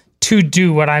to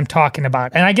do what I'm talking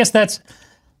about. And I guess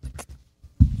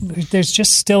there's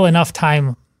just still enough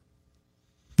time,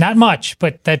 not much,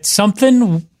 but that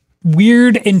something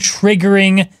weird and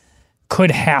triggering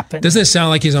could happen. Doesn't it sound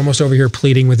like he's almost over here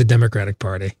pleading with the Democratic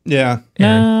Party? Yeah.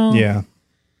 No. Yeah.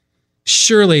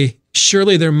 Surely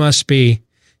there must be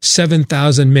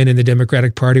 7,000 men in the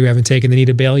Democratic Party who haven't taken the knee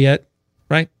to bail yet,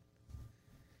 right?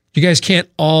 You guys can't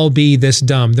all be this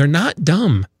dumb. They're not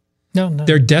dumb. No.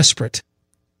 They're desperate.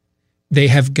 They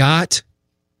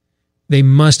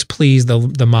must please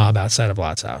the mob outside of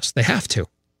Lot's house. They have to.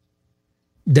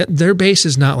 Their base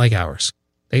is not like ours.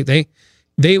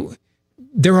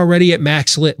 They're already at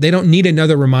max lit. They don't need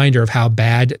another reminder of how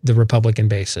bad the Republican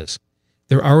base is.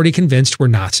 They're already convinced we're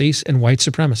Nazis and white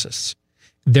supremacists.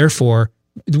 Therefore,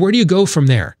 where do you go from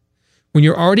there? When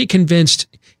you're already convinced,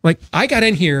 like I got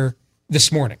in here this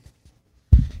morning.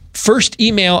 First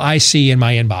email I see in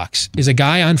my inbox is a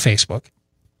guy on Facebook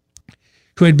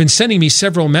who had been sending me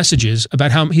several messages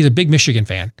about how he's a big Michigan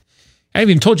fan. I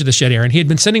haven't even told you this yet, Aaron. He had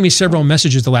been sending me several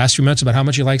messages the last few months about how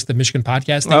much he likes the Michigan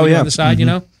podcast thing on the side,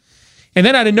 And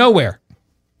then out of nowhere,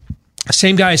 the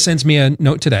same guy sends me a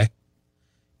note today,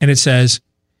 and it says,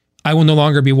 I will no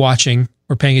longer be watching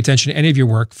or paying attention to any of your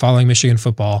work, following Michigan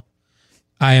football,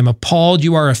 I am appalled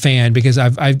you are a fan because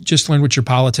I've just learned what your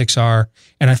politics are,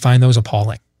 and I find those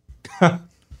appalling.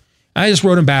 I just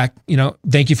wrote him back,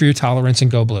 thank you for your tolerance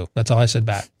and go blue. That's all I said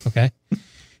back. Okay.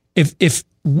 If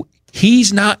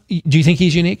he's not, do you think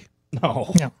he's unique?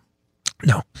 No.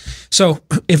 No. So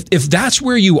if that's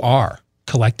where you are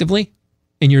collectively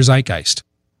in your zeitgeist,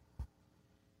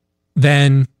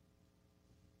 then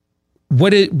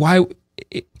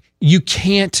you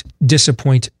can't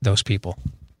disappoint those people.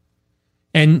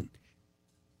 And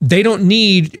they don't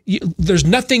need, there's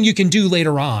nothing you can do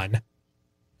later on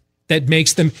that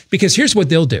makes them, because here's what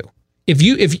they'll do.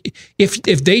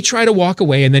 If they try to walk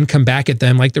away and then come back at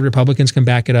them like the Republicans come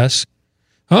back at us,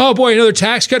 oh boy, another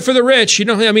tax cut for the rich.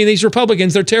 These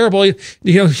Republicans, they're terrible.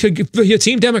 You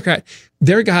Team Democrat.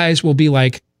 Their guys will be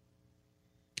like,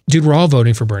 dude, we're all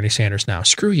voting for Bernie Sanders now.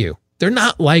 Screw you. They're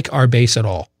not like our base at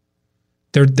all.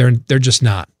 They're just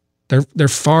not. They're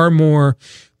far more.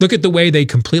 Look at the way they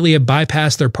completely have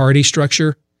bypassed their party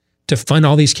structure to fund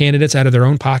all these candidates out of their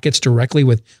own pockets directly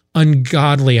with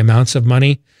ungodly amounts of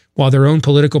money, while their own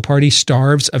political party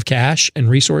starves of cash and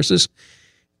resources.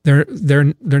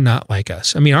 They're not like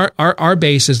us. I mean, our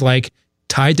base is like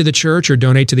tied to the church or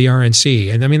donate to the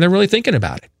RNC, and I mean they're really thinking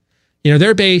about it.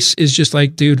 Their base is just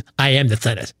like, dude, I am the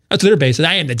Senate. That's what their base is.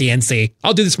 I am the DNC.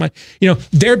 I'll do this.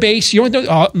 Their base.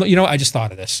 I just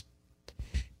thought of this.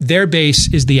 Their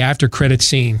base is the after credit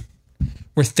scene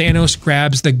where Thanos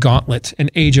grabs the gauntlet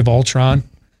in Age of Ultron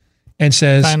and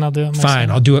says, "Fine, I'll do it myself." Fine,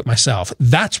 I'll do it myself.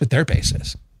 That's what their base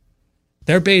is.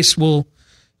 Their base will,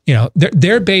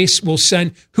 their base will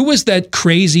send. Who was that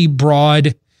crazy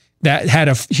broad that had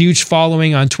a huge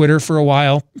following on Twitter for a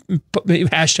while?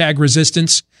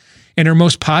 #resistance. And her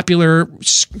most popular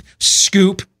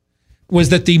scoop was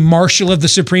that the Marshal of the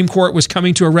Supreme Court was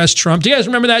coming to arrest Trump. Do you guys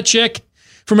remember that chick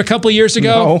from a couple of years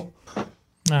ago?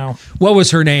 No. What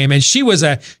was her name? And she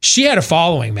had a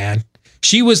following, man.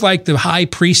 She was like the high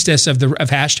priestess of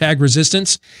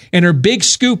 #resistance. And her big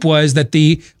scoop was that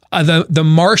the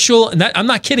Marshal, and I'm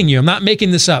not kidding you, I'm not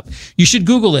making this up. You should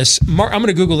Google this. I'm going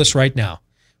to Google this right now.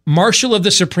 Marshal of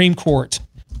the Supreme Court.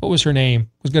 What was her name?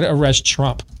 Was going to arrest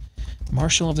Trump.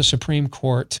 Marshal of the Supreme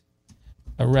Court,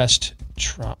 arrest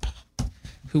Trump.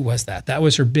 Who was that? That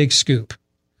was her big scoop.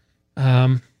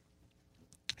 I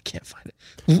can't find it.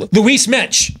 Louise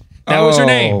Mensch. That was her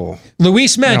name.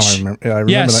 Louise Mensch. I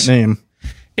remember that name.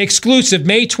 Exclusive,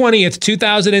 May 20th,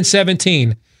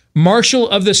 2017. Marshal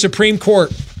of the Supreme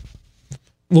Court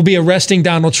will be arresting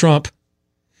Donald Trump.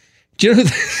 Do you know who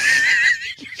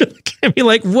I mean,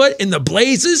 like, what in the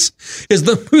blazes who's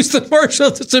the Marshal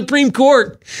of the Supreme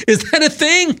Court? Is that a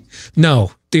thing?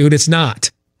 No, dude, it's not.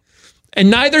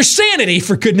 And neither sanity,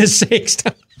 for goodness sakes.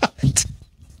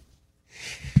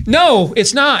 No,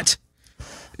 it's not.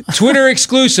 Twitter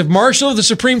exclusive, Marshal of the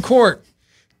Supreme Court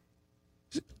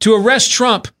to arrest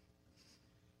Trump.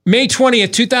 May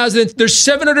 20th, 2000. There's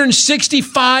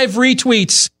 765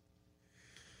 retweets.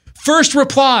 First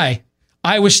reply.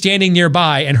 I was standing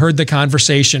nearby and heard the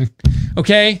conversation.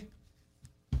 Okay?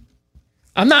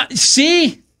 I'm not...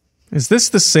 See? Is this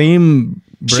the same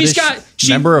British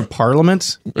member of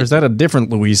Parliament? Or is that a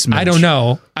different Louise Mensch? I don't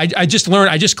know. I just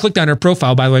learned... I just clicked on her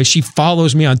profile, by the way. She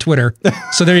follows me on Twitter.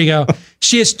 So there you go.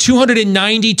 She has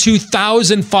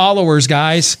 292,000 followers,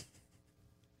 guys.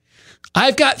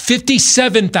 I've got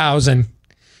 57,000.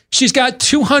 She's got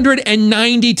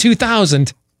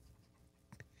 292,000.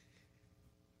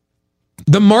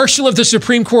 The Marshal of the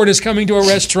Supreme Court is coming to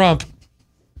arrest Trump.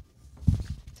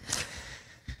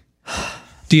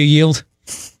 Do you yield?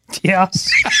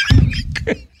 Yes.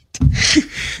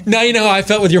 Now you know how I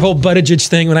felt with your whole Buttigieg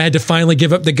thing when I had to finally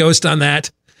give up the ghost on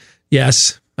that.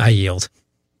 Yes, I yield.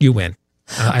 You win.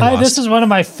 I lost. This is one of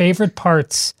my favorite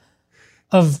parts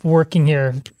of working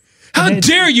here. How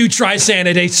dare you try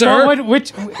sanity, sir?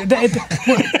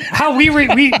 How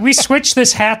we switch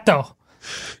this hat, though.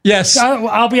 Yes.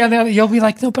 I'll be on the other. You'll be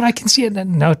like, no, but I can see it.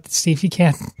 No, Steve, you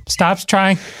can't. Stop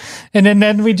trying. And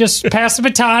then we just pass the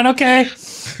baton. Okay,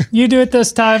 you do it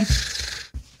this time.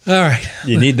 All right.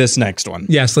 You need this next one.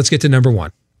 Yes, let's get to number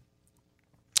one.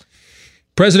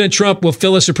 President Trump will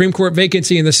fill a Supreme Court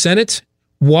vacancy in the Senate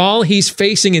while he's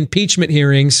facing impeachment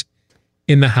hearings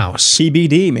in the House.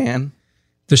 TBD, man.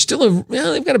 There's still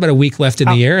they've got about a week left in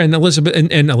the year, and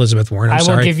Elizabeth Warren. I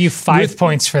will give you 5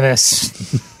 points for this.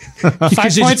 5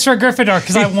 points for Gryffindor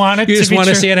because I want it to be true. You just want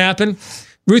to see it happen?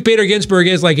 Ruth Bader Ginsburg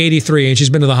is like 83, and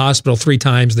she's been to the hospital 3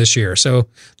 times this year. So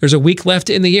there's a week left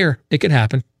in the year. It could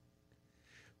happen.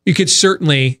 You could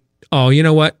certainly, you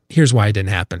know what? Here's why it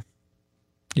didn't happen.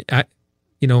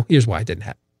 Here's why it didn't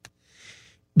happen.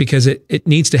 because it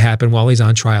needs to happen while he's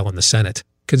on trial in the Senate,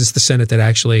 because it's the Senate that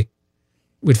actually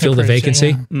would fill the vacancy.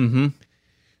 Yeah. Mm-hmm.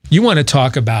 You want to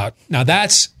talk about, now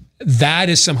that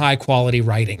is some high quality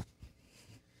writing.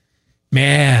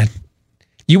 Man,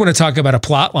 you want to talk about a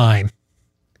plot line.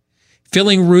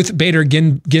 Filling Ruth Bader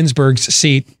Ginsburg's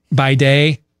seat by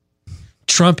day,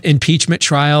 Trump impeachment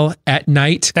trial at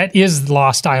night. That is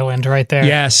Lost Island right there.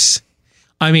 Yes.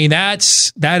 I mean,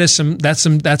 that's some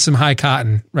high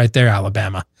cotton right there,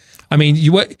 Alabama. I mean,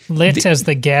 lit as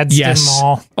the Gadsden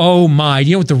Mall. Oh my!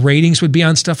 You know what the ratings would be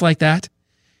on stuff like that?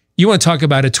 You want to talk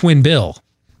about a twin bill?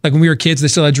 Like when we were kids, they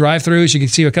still had drive-throughs. You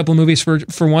could see a couple of movies for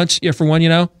one. You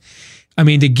know, I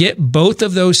mean, to get both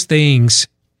of those things,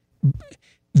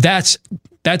 that's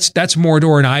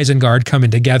Mordor and Isengard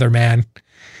coming together, man.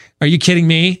 Are you kidding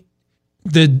me?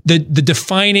 The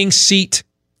defining seat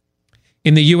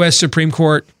in the U.S. Supreme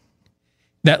Court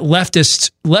that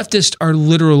leftists are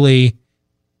literally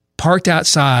parked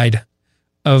outside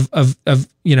of the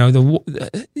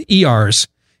ERs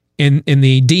in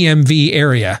the DMV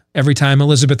area every time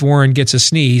Elizabeth Warren gets a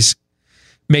sneeze,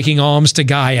 making alms to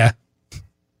Gaia.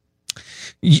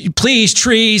 Please,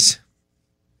 trees,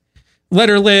 let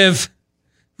her live,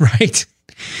 right?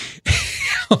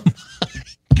 Oh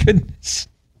my goodness.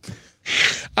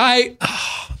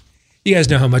 You guys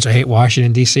know how much I hate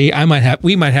Washington, D.C.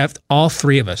 We might have, all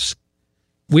three of us,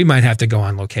 we might have to go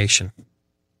on location.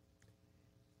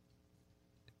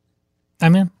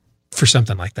 I'm in. For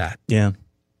something like that. Yeah.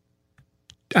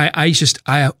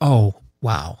 Oh,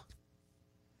 wow.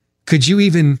 Could you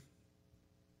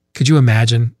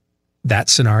imagine that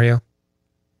scenario?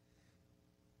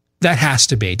 That has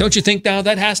to be. Don't you think now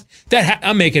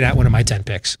I'm making that one of my 10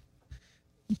 picks.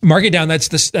 Mark it down. That's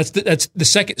the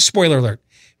second, spoiler alert.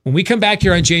 When we come back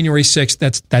here on January 6th,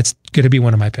 that's going to be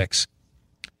one of my picks.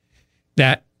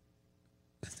 That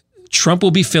Trump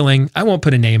will be filling, I won't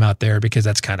put a name out there because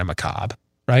that's kind of macabre,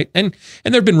 right? And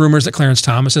there have been rumors that Clarence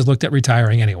Thomas has looked at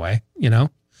retiring anyway, you know?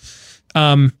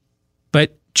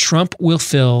 But Trump will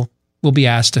be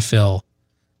asked to fill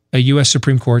a U.S.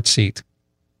 Supreme Court seat.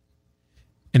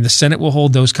 And the Senate will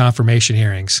hold those confirmation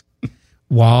hearings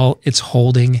while it's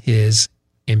holding his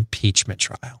impeachment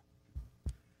trial.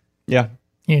 Yeah.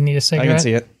 You need a cigarette? I can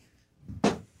see it.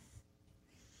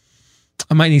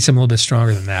 I might need something a little bit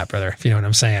stronger than that, brother, if you know what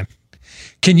I'm saying.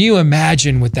 Can you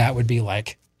imagine what that would be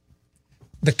like?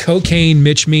 The cocaine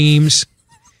Mitch memes,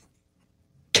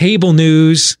 cable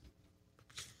news.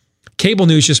 Cable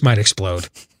news just might explode.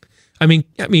 I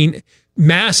mean,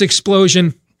 mass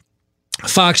explosion.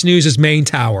 Fox News' main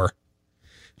tower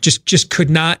just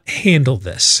could not handle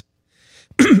this.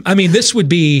 I mean, this would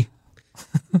be...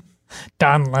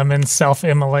 Don Lemon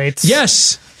self-immolates.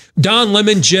 Yes. Don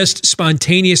Lemon just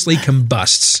spontaneously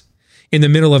combusts in the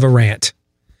middle of a rant.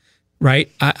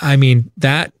 Right? I mean,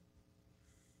 that...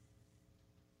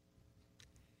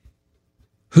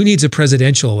 Who needs a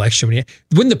presidential election?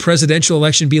 Wouldn't the presidential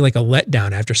election be like a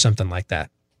letdown after something like that?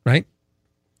 Right?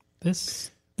 This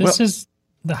is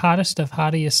the hottest of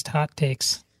hottiest hot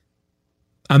takes.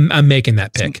 I'm making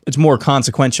that pick. It's more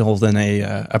consequential than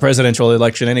a presidential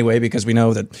election anyway, because we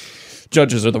know that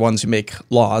judges are the ones who make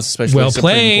laws, especially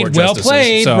Supreme Court justices. Well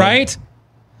played, right?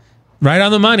 Right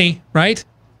on the money, right?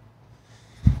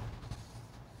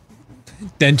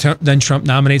 Then Trump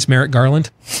nominates Merrick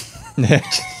Garland.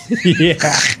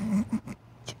 Yeah.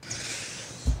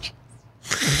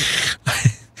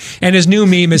 And his new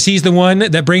meme is he's the one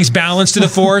that brings balance to the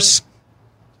Force.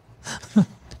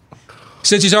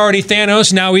 Since he's already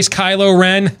Thanos, now he's Kylo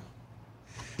Ren.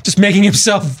 Just making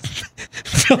himself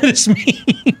fill his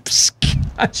memes.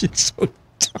 Gosh, it's so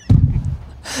dumb.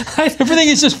 Everything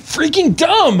is just freaking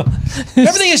dumb.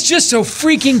 Everything is just so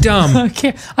freaking dumb.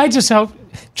 Okay, I just hope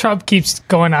Trump keeps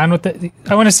going on with it.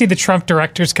 I want to see the Trump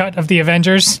director's cut of the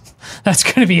Avengers. That's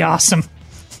going to be awesome.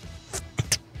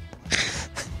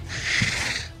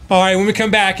 All right, when we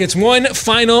come back, it's one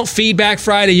final Feedback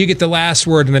Friday. You get the last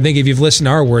word, and I think if you've listened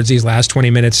to our words these last 20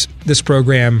 minutes, this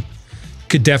program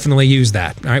could definitely use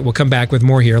that. All right, we'll come back with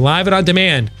more here. Live and on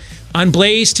demand on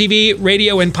Blaze TV,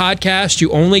 radio, and podcast.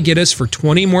 You only get us for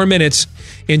 20 more minutes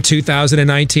in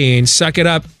 2019. Suck it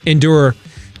up, endure.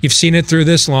 You've seen it through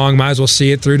this long, might as well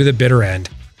see it through to the bitter end.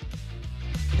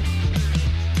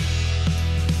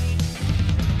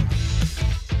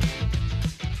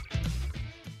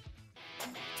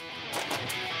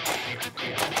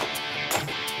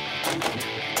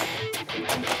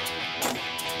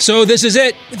 So this is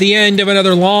it, the end of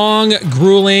another long,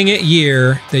 grueling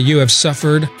year that you have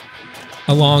suffered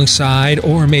alongside,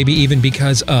 or maybe even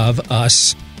because of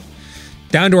us.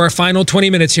 Down to our final 20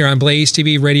 minutes here on Blaze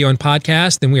TV, radio, and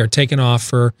podcast. Then we are taking off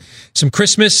for some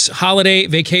Christmas holiday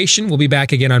vacation. We'll be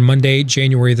back again on Monday,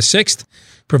 January the 6th,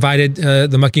 provided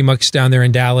the Mucky Mucks down there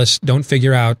in Dallas don't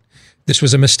figure out this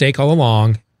was a mistake all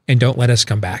along and don't let us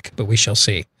come back, but we shall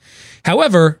see.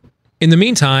 However, in the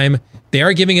meantime, they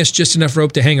are giving us just enough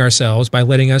rope to hang ourselves by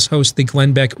letting us host the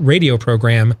Glenn Beck radio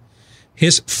program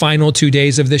his final 2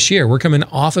 days of this year. We're coming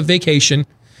off of vacation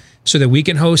so that we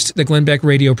can host the Glenn Beck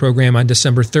radio program on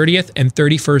December 30th and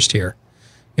 31st here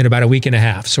in about a week and a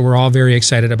half. So we're all very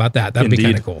excited about that. That'll be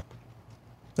kind of cool.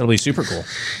 That'll be super cool.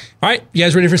 All right, you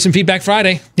guys ready for some Feedback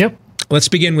Friday? Yep. Let's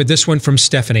begin with this one from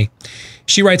Stephanie.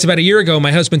 She writes, about a year ago,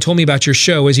 my husband told me about your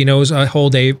show. As he knows, I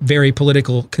hold a very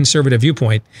political conservative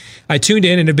viewpoint. I tuned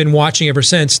in and have been watching ever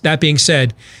since. That being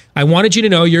said, I wanted you to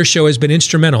know your show has been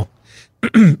instrumental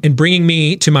in bringing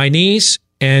me to my knees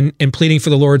and pleading for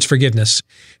the Lord's forgiveness.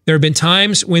 There have been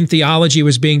times when theology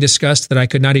was being discussed that I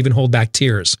could not even hold back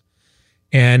tears.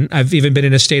 And I've even been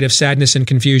in a state of sadness and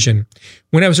confusion.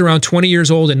 When I was around 20 years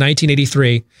old in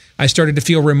 1983, I started to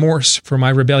feel remorse for my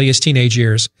rebellious teenage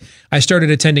years. I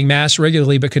started attending Mass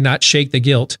regularly but could not shake the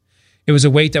guilt. It was a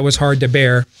weight that was hard to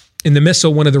bear. In the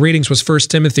Missal, one of the readings was 1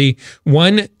 Timothy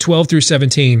 1, 12 through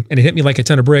 17, and it hit me like a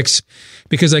ton of bricks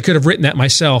because I could have written that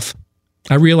myself.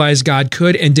 I realized God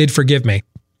could and did forgive me.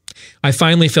 I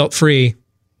finally felt free.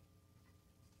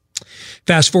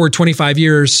 Fast forward 25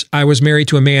 years, I was married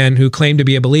to a man who claimed to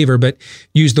be a believer, but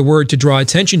used the word to draw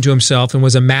attention to himself and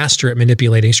was a master at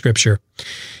manipulating Scripture.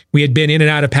 We had been in and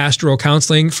out of pastoral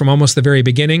counseling from almost the very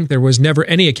beginning. There was never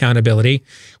any accountability.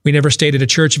 We never stayed at a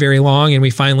church very long, and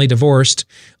we finally divorced.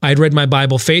 I had read my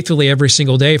Bible faithfully every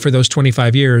single day for those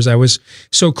 25 years. I was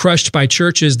so crushed by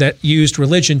churches that used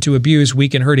religion to abuse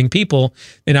weak and hurting people,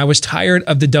 and I was tired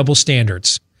of the double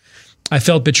standards. I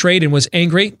felt betrayed and was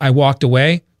angry. I walked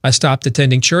away. I stopped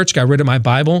attending church, got rid of my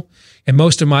Bible and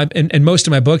most of my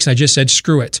books, and I just said,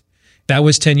 screw it. That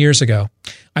was 10 years ago.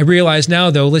 I realize now,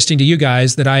 though, listening to you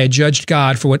guys, that I had judged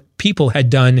God for what people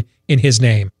had done in his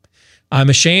name. I'm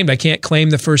ashamed. I can't claim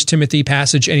the 1 Timothy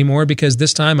passage anymore because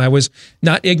this time I was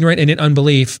not ignorant and in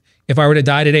unbelief. If I were to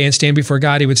die today and stand before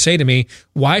God, he would say to me,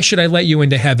 why should I let you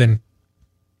into heaven?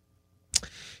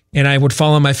 And I would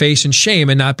fall on my face in shame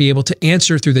and not be able to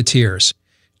answer through the tears.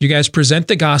 You guys present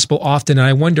the gospel often, and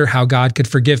I wonder how God could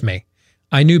forgive me.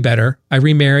 I knew better. I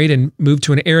remarried and moved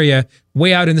to an area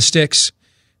way out in the sticks.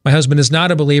 My husband is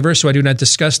not a believer, so I do not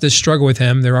discuss this struggle with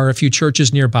him. There are a few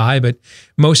churches nearby, but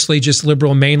mostly just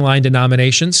liberal mainline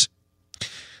denominations.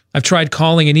 I've tried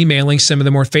calling and emailing some of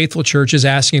the more faithful churches,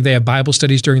 asking if they have Bible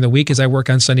studies during the week as I work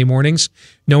on Sunday mornings.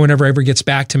 No one ever gets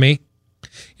back to me.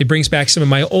 It brings back some of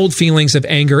my old feelings of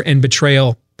anger and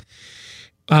betrayal.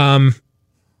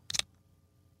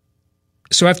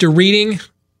 So after reading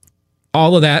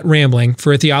all of that rambling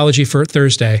for a Theology for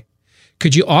Thursday,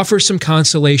 could you offer some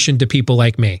consolation to people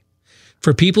like me?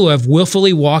 For people who have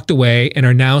willfully walked away and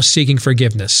are now seeking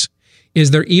forgiveness?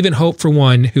 Is there even hope for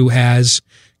one who has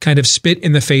kind of spit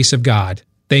in the face of God?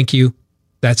 Thank you.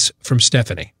 That's from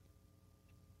Stephanie.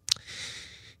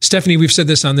 Stephanie, we've said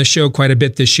this on the show quite a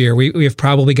bit this year. We have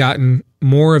probably gotten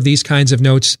more of these kinds of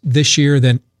notes this year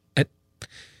than at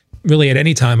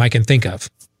any time I can think of.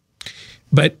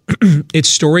 But it's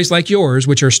stories like yours,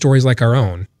 which are stories like our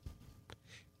own,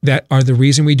 that are the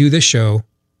reason we do this show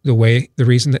the way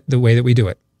that we do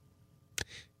it.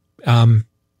 Can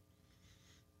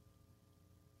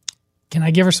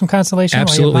I give her some consolation?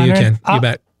 Absolutely, you can. You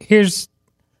bet.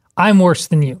 I'm worse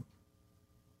than you.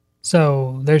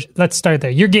 So let's start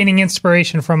there. You're gaining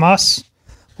inspiration from us.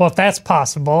 Well, if that's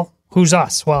possible, who's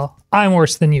us? Well, I'm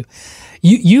worse than you.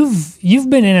 You've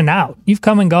been in and out. You've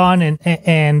come and gone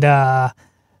and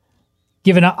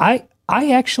given up. I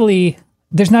actually,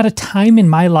 there's not a time in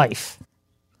my life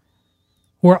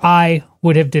where I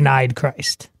would have denied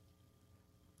Christ,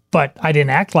 but I didn't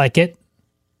act like it.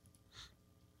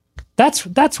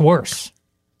 That's worse.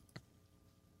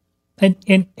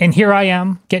 And here I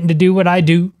am getting to do what I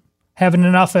do, having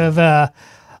enough of a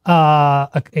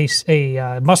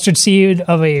mustard seed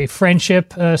of a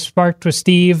friendship sparked with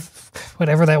Steve,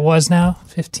 whatever that was now,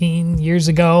 15 years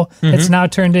ago. Mm-hmm. It's now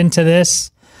turned into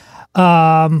this.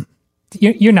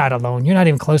 You're not alone. You're not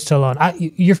even close to alone.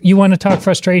 You want to talk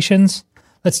frustrations?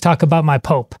 Let's talk about my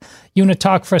Pope. You want to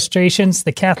talk frustrations?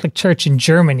 The Catholic Church in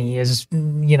Germany is,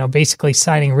 basically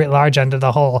signing writ large under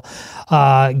the whole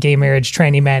gay marriage,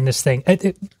 tranny madness thing.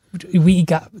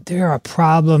 There are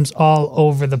problems all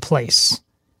over the place.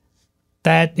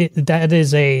 That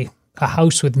is a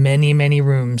house with many, many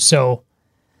rooms. So,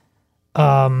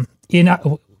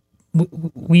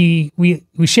 we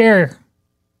share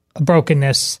a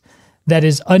brokenness, that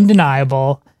is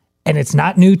undeniable, and it's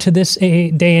not new to this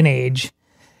day and age.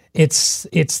 It's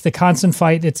the constant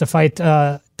fight. It's a fight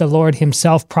the Lord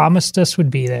himself promised us would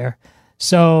be there.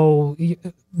 So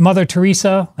Mother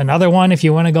Teresa, another one, if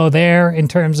you want to go there in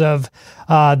terms of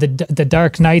the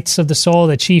dark nights of the soul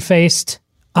that she faced,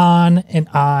 on and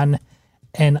on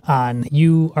and on.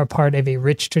 You are part of a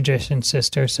rich tradition,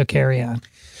 sister, so carry on.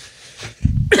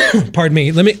 Pardon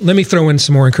me. Let me throw in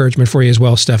some more encouragement for you as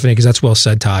well, Stephanie, because that's well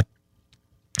said, Todd.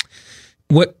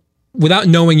 Without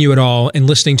knowing you at all and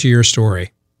listening to your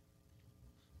story,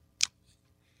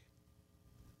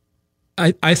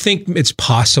 I think it's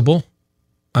possible.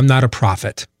 I'm not a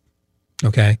prophet,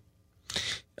 okay?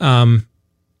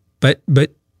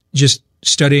 But just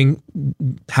studying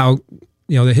how,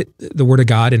 the Word of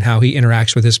God and how He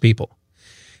interacts with His people,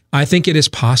 I think it is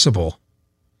possible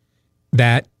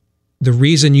that the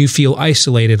reason you feel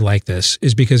isolated like this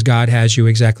is because God has you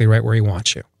exactly right where He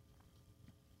wants you.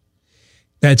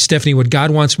 That, Stephanie, what God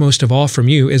wants most of all from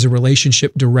you is a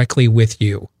relationship directly with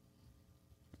you.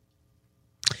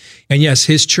 And yes,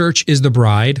 His church is the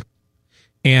bride,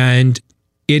 and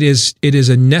it is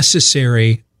a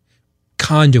necessary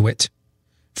conduit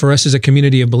for us as a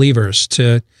community of believers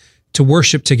to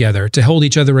worship together, to hold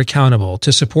each other accountable,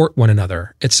 to support one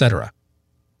another, etc.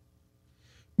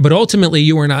 But ultimately,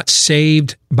 you are not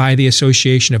saved by the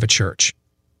association of a church.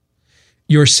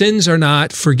 Your sins are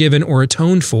not forgiven or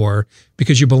atoned for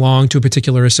because you belong to a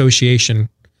particular association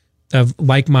of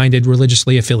like-minded,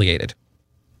 religiously affiliated.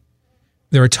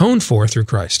 They're atoned for through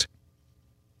Christ.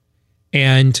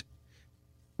 And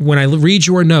when I read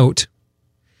your note,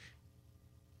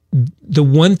 the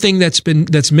one thing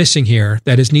that's missing here,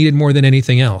 that is needed more than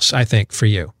anything else, I think, for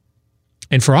you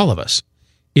and for all of us,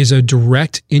 is a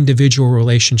direct individual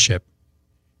relationship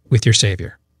with your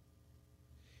Savior.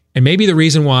 And maybe the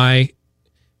reason why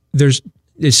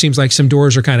it seems like some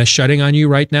doors are kind of shutting on you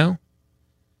right now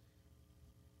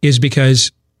is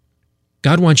because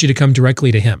God wants you to come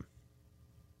directly to Him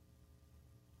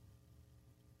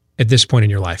at this point in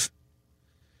your life.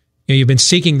 You've been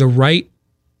seeking the right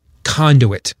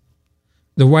conduit,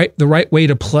 the right way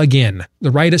to plug in,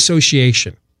 the right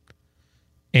association.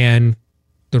 And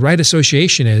the right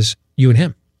association is you and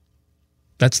Him.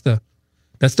 That's the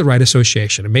right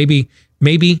association. And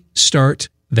maybe start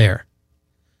there.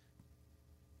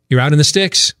 You're out in the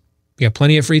sticks. You got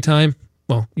plenty of free time.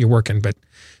 Well, you're working, but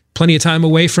plenty of time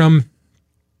away from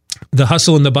the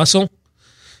hustle and the bustle.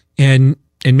 And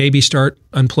maybe start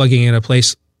unplugging in a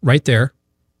place right there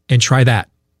and try that.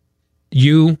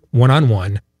 You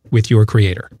one-on-one with your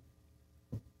Creator.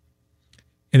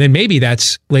 And then maybe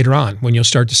that's later on when you'll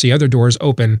start to see other doors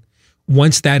open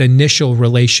once that initial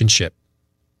relationship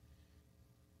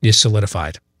is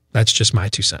solidified. That's just my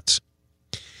 2 cents.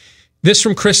 This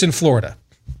from Chris in Florida.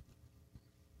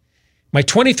 My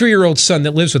 23-year-old son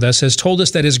that lives with us has told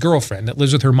us that his girlfriend that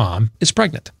lives with her mom is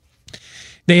pregnant.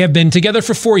 They have been together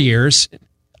for 4 years.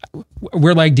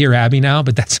 We're like Dear Abby now,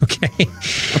 but that's okay.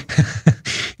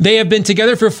 They have been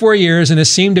together for 4 years and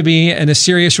has seemed to be in a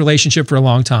serious relationship for a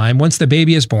long time. Once the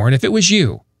baby is born, if it was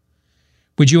you,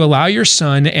 would you allow your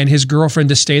son and his girlfriend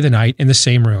to stay the night in the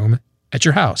same room at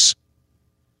your house?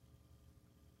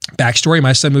 Backstory,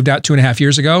 my son moved out 2.5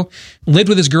 years ago, lived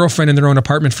with his girlfriend in their own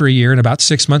apartment for a year, and about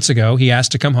 6 months ago, he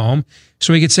asked to come home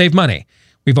so he could save money.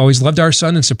 We've always loved our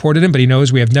son and supported him, but he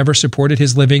knows we have never supported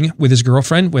his living with his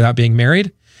girlfriend without being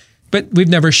married. But we've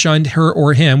never shunned her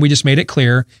or him. We just made it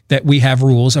clear that we have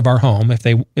rules of our home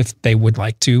if they would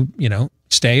like to,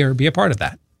 stay or be a part of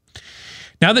that.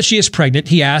 Now that she is pregnant,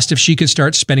 he asked if she could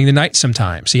start spending the night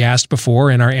sometimes. He asked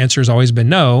before, and our answer has always been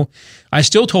no. I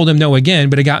still told him no again,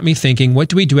 but it got me thinking, what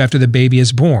do we do after the baby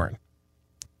is born?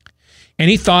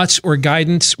 Any thoughts or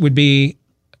guidance would be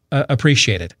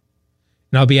appreciated.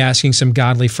 And I'll be asking some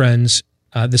godly friends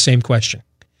the same question.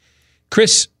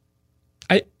 Chris,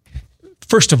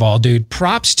 first of all, dude,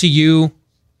 props to you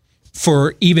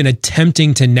for even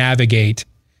attempting to navigate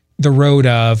the road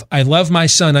of, I love my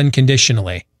son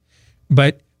unconditionally,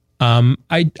 but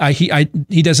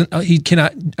he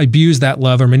cannot abuse that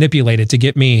love or manipulate it to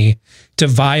get me to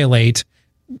violate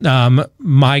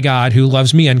my God who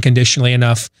loves me unconditionally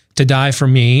enough to die for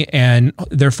me, and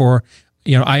therefore,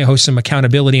 I owe some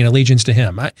accountability and allegiance to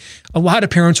Him. A lot of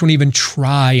parents won't even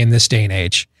try in this day and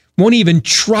age. Won't even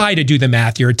try to do the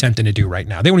math you're attempting to do right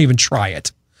now. They won't even try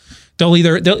it. They'll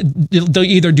either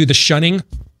do the shunning,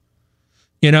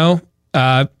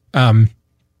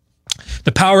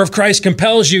 the power of Christ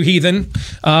compels you, heathen,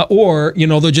 or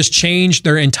they'll just change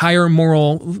their entire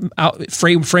moral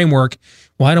framework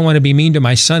well, I don't want to be mean to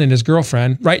my son and his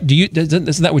girlfriend, right?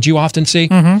 Isn't that what you often see?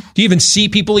 Mm-hmm. Do you even see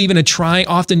people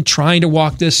often trying to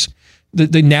walk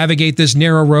they navigate this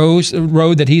narrow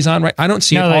road that he's on, right? I don't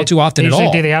see it all too often at all. They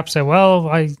usually do the opposite.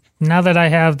 Well, now that I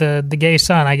have the gay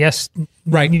son, I guess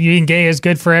being gay is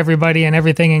good for everybody and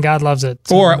everything, and God loves it.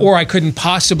 So. Or I couldn't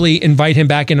possibly invite him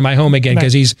back into my home again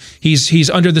because he's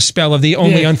under the spell of the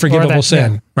only unforgivable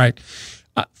sin, right?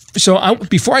 So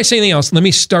before I say anything else, let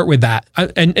me start with that.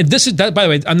 And this is that. By the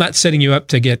way, I'm not setting you up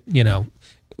to get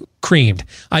creamed.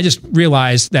 I just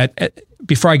realized that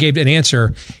before I gave an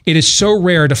answer, it is so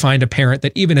rare to find a parent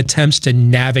that even attempts to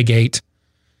navigate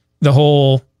the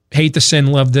whole hate the sin,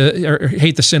 love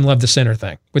the sinner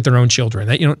thing with their own children.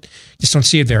 That just don't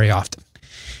see it very often.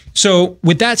 So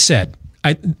with that said,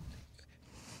 I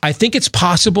think it's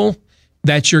possible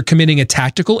that you're committing a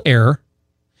tactical error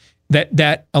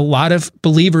that a lot of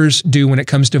believers do when it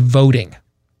comes to voting.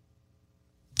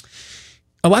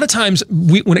 A lot of times,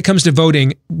 when it comes to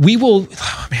voting, we will,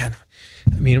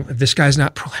 if this guy's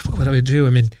not pro-life, what do I do?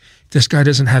 I mean, this guy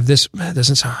doesn't have this,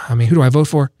 who do I vote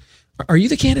for? Are you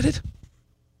the candidate?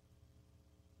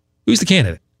 Who's the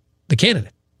candidate? The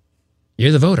candidate.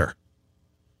 You're the voter.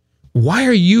 Why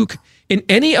are you, in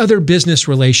any other business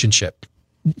relationship,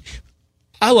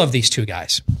 I love these two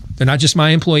guys. They're not just my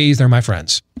employees, they're my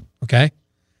friends. Okay?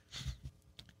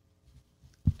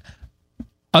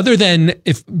 Other than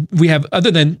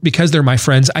because they're my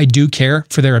friends, I do care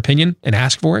for their opinion and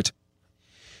ask for it.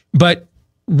 But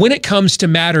when it comes to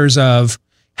matters of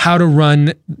how to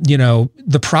run,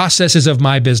 the processes of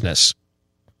my business,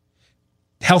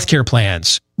 healthcare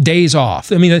plans, days off,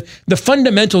 the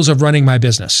fundamentals of running my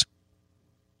business,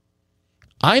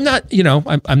 I'm not,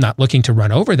 I'm not looking to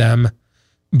run over them,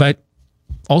 but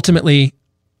ultimately,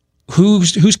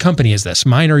 whose company is this?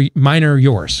 Mine or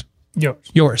yours?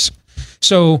 Yours.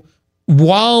 So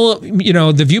while,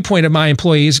 the viewpoint of my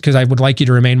employees, because I would like you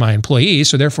to remain my employees,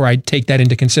 so therefore I take that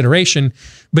into consideration.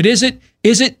 But is it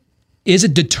the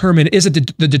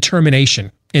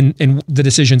determination in the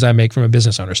decisions I make from a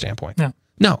business owner standpoint?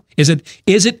 No. Is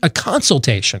it a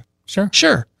consultation?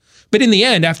 Sure. But in the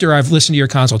end, after I've listened to your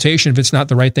consultation, if it's not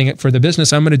the right thing for the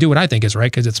business, I'm going to do what I think is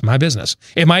right because it's my business.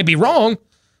 It might be wrong,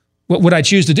 what would I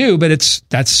choose to do, but it's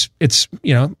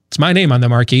my name on the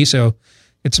marquee, so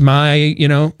it's my,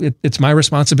 it's my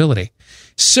responsibility.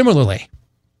 Similarly,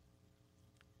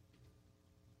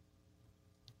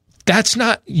 that's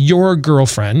not your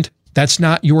girlfriend, that's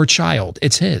not your child,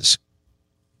 it's his.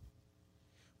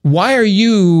 Why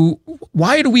do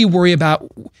we worry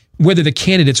about whether the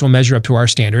candidates will measure up to our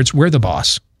standards? We're the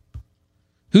boss.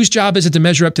 Whose job is it to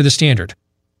measure up to the standard?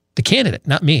 The candidate,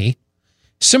 not me.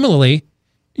 Similarly,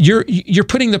 you're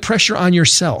putting the pressure on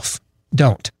yourself.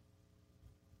 Don't.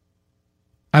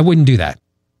 I wouldn't do that.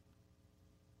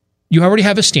 You already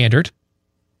have a standard.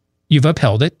 You've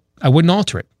upheld it. I wouldn't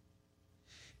alter it.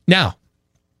 Now,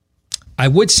 I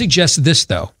would suggest this,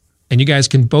 though, and you guys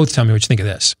can both tell me what you think of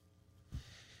this.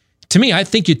 To me, I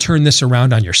think you turn this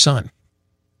around on your son.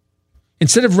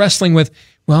 Instead of wrestling with,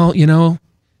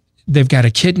 they've got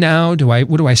a kid now.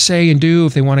 What do I say and do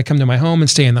if they want to come to my home and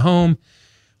stay in the home?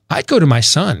 I'd go to my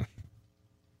son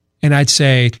and I'd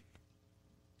say,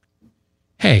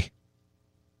 hey,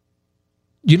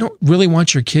 you don't really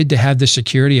want your kid to have the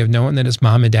security of knowing that his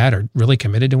mom and dad are really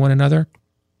committed to one another?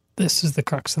 This is the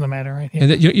crux of the matter right here.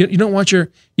 And you don't want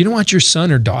your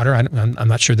son or daughter. I'm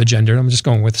not sure the gender. I'm just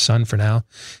going with son for now.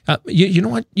 You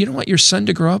don't want your son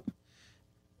to grow up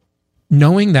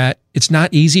knowing that it's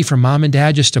not easy for mom and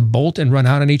dad just to bolt and run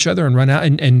out on each other and run out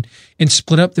and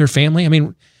split up their family. I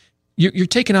mean, you're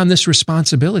taking on this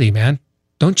responsibility, man.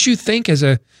 Don't you think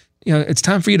it's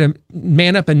time for you to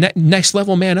man up and next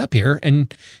level man up here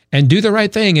and do the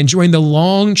right thing and join the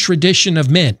long tradition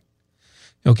of men,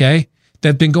 okay, that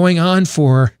have been going on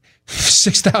for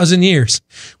 6,000 years.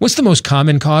 What's the most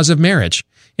common cause of marriage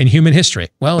in human history?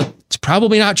 Well, it's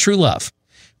probably not true love.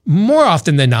 More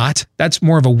often than not, that's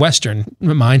more of a Western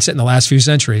mindset in the last few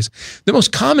centuries. The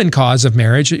most common cause of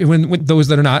marriage, when those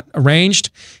that are not arranged,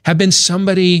 have been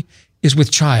somebody is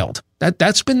with child.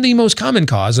 That's been the most common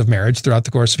cause of marriage throughout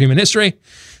the course of human history.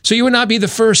 So you would not be the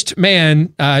first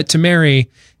man to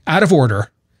marry out of order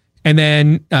and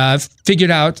then figured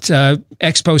out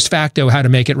ex post facto how to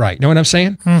make it right. Know what I'm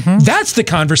saying? Mm-hmm. That's the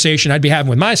conversation I'd be having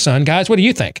with my son. Guys, what do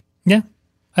you think? Yeah.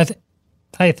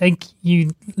 I think you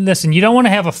don't want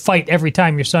to have a fight every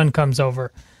time your son comes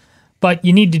over, but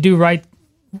you need to do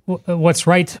what's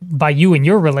right by you and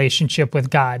your relationship with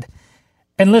God.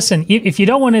 And listen, if you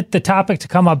don't want the topic to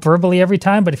come up verbally every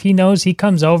time, but if he knows he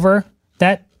comes over,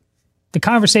 that The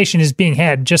conversation is being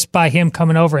had just by him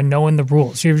coming over and knowing the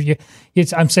rules.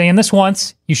 I'm saying this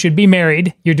once. You should be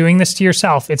married. You're doing this to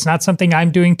yourself. It's not something I'm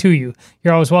doing to you.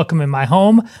 You're always welcome in my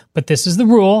home, but this is the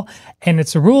rule. And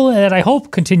it's a rule that I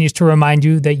hope continues to remind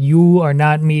you that you are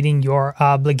not meeting your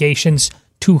obligations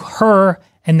to her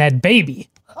and that baby.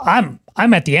 I'm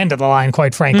at the end of the line,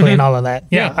 quite frankly, in all of that.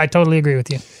 Yeah, I totally agree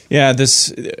with you. Yeah,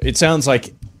 it sounds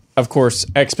like, of course,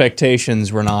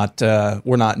 expectations were not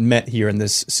met here in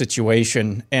this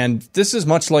situation. And this is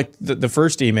much like the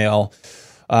first email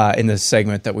in this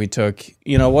segment that we took.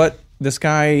 You know what? This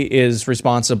guy is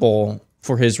responsible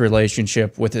for his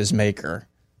relationship with his maker,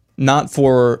 not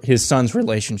for his son's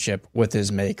relationship with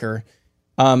his maker.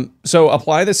 So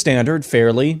apply the standard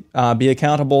fairly, be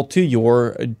accountable to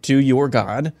your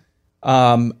God,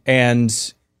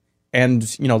 and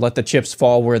let the chips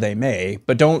fall where they may.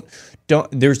 But don't.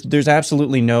 There's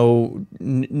absolutely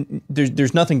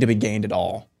there's nothing to be gained at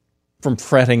all from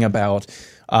fretting about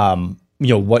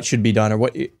what should be done or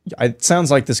what. It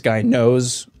sounds like this guy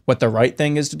knows what the right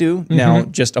thing is to do. Mm-hmm. Now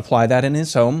just apply that in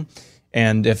his home,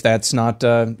 and if that's not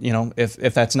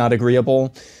if that's not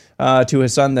agreeable to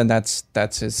his son, then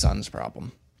that's his son's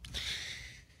problem.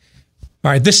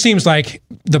 All right, this seems like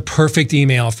the perfect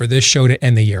email for this show to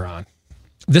end the year on.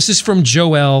 This is from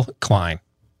Joel Klein.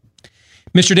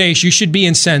 Mr. Desch, you should be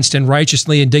incensed and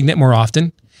righteously indignant more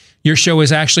often. Your show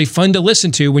is actually fun to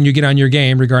listen to when you get on your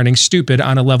game regarding stupid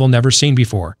on a level never seen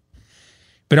before.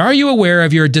 But are you aware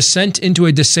of your descent into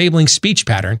a disabling speech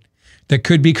pattern that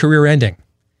could be career-ending?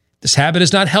 This habit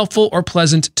is not helpful or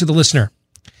pleasant to the listener.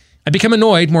 I become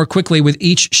annoyed more quickly with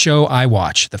each show I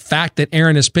watch. The fact that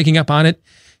Aaron is picking up on it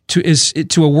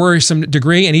to a worrisome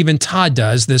degree, and even Todd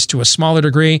does this to a smaller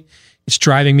degree, it's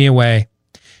driving me away.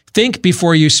 Think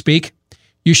before you speak.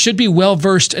 You should be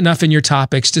well-versed enough in your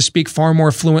topics to speak far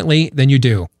more fluently than you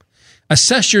do.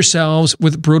 Assess yourselves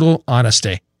with brutal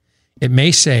honesty. It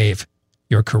may save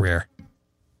your career.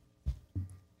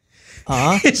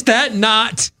 Is that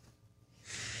not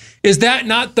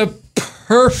the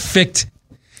perfect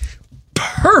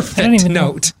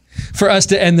note for us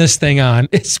to end this thing on?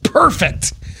 It's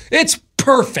perfect. It's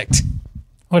perfect.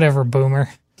 Whatever, boomer.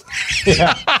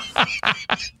 Yeah.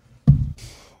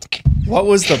 What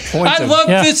was the point? I love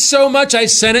this so much. I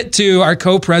sent it to our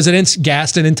co-presidents,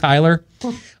 Gaston and Tyler.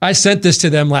 I sent this to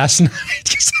them last night.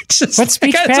 What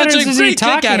speech patterns is he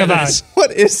talking about?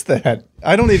 What is that?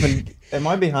 I don't even. Am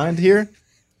I behind here?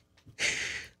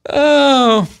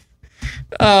 Oh.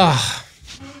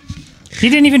 He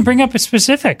didn't even bring up the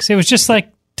specifics. It was just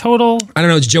like total. I don't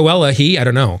know. It's Joella. He. I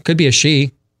don't know. Could be a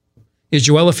she. Is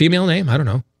Joella a female name? I don't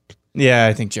know. Yeah,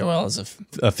 I think Joel is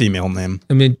a female name.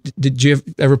 I mean, did you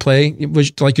ever play?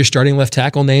 Was like your starting left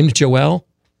tackle named Joel?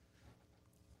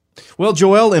 Well,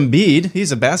 Joel Embiid,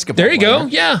 he's a basketball There you player. go.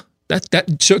 Yeah,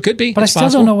 that so it could be. But it's I still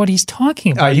possible. don't know what he's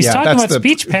talking about. He's talking about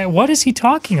speech pattern. What is he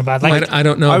talking about? Like, I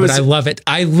don't know, but I love it.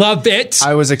 I love it.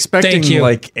 I was expecting Thank you.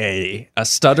 like a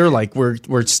stutter, like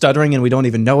we're stuttering and we don't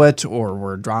even know it, or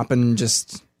we're dropping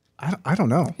just. I don't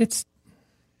know.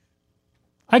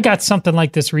 I got something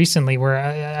like this recently where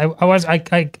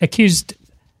I accused,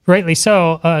 rightly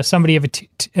so, somebody of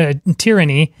a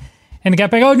tyranny, and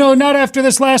got back. Oh no, not after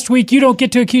this last week. You don't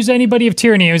get to accuse anybody of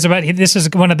tyranny. It was about this is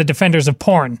one of the defenders of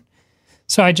porn.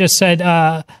 So I just said,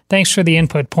 thanks for the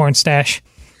input, porn stash.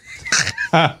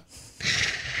 Well,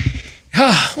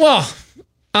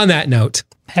 on that note,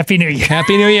 Happy New Year.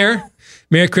 Happy New Year.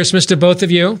 Merry Christmas to both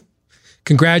of you.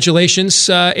 Congratulations,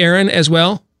 Aaron, as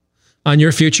well, on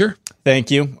your future.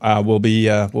 Thank you. We'll be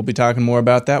talking more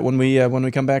about that when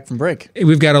we come back from break.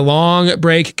 We've got a long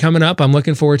break coming up. I'm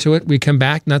looking forward to it. We come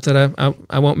back. Not that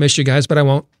I won't miss you guys, but I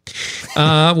won't.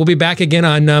 We'll be back again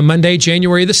on Monday,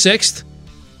 January the 6th.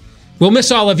 We'll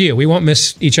miss all of you. We won't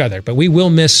miss each other, but we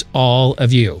will miss all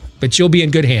of you. But you'll be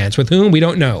in good hands. With whom, we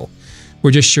don't know.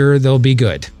 We're just sure they'll be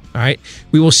good. All right.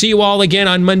 We will see you all again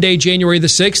on Monday, January the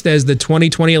 6th, as the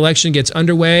 2020 election gets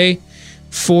underway.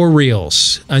 For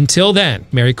reals. Until then,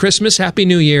 Merry Christmas, Happy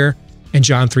New Year, and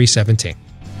John 3:17.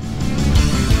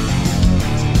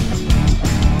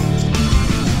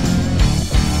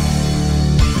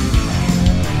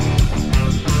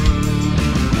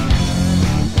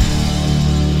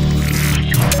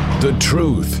 The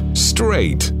truth,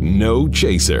 straight, no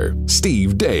chaser.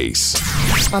 Steve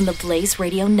Deace. On the Blaze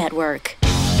Radio Network.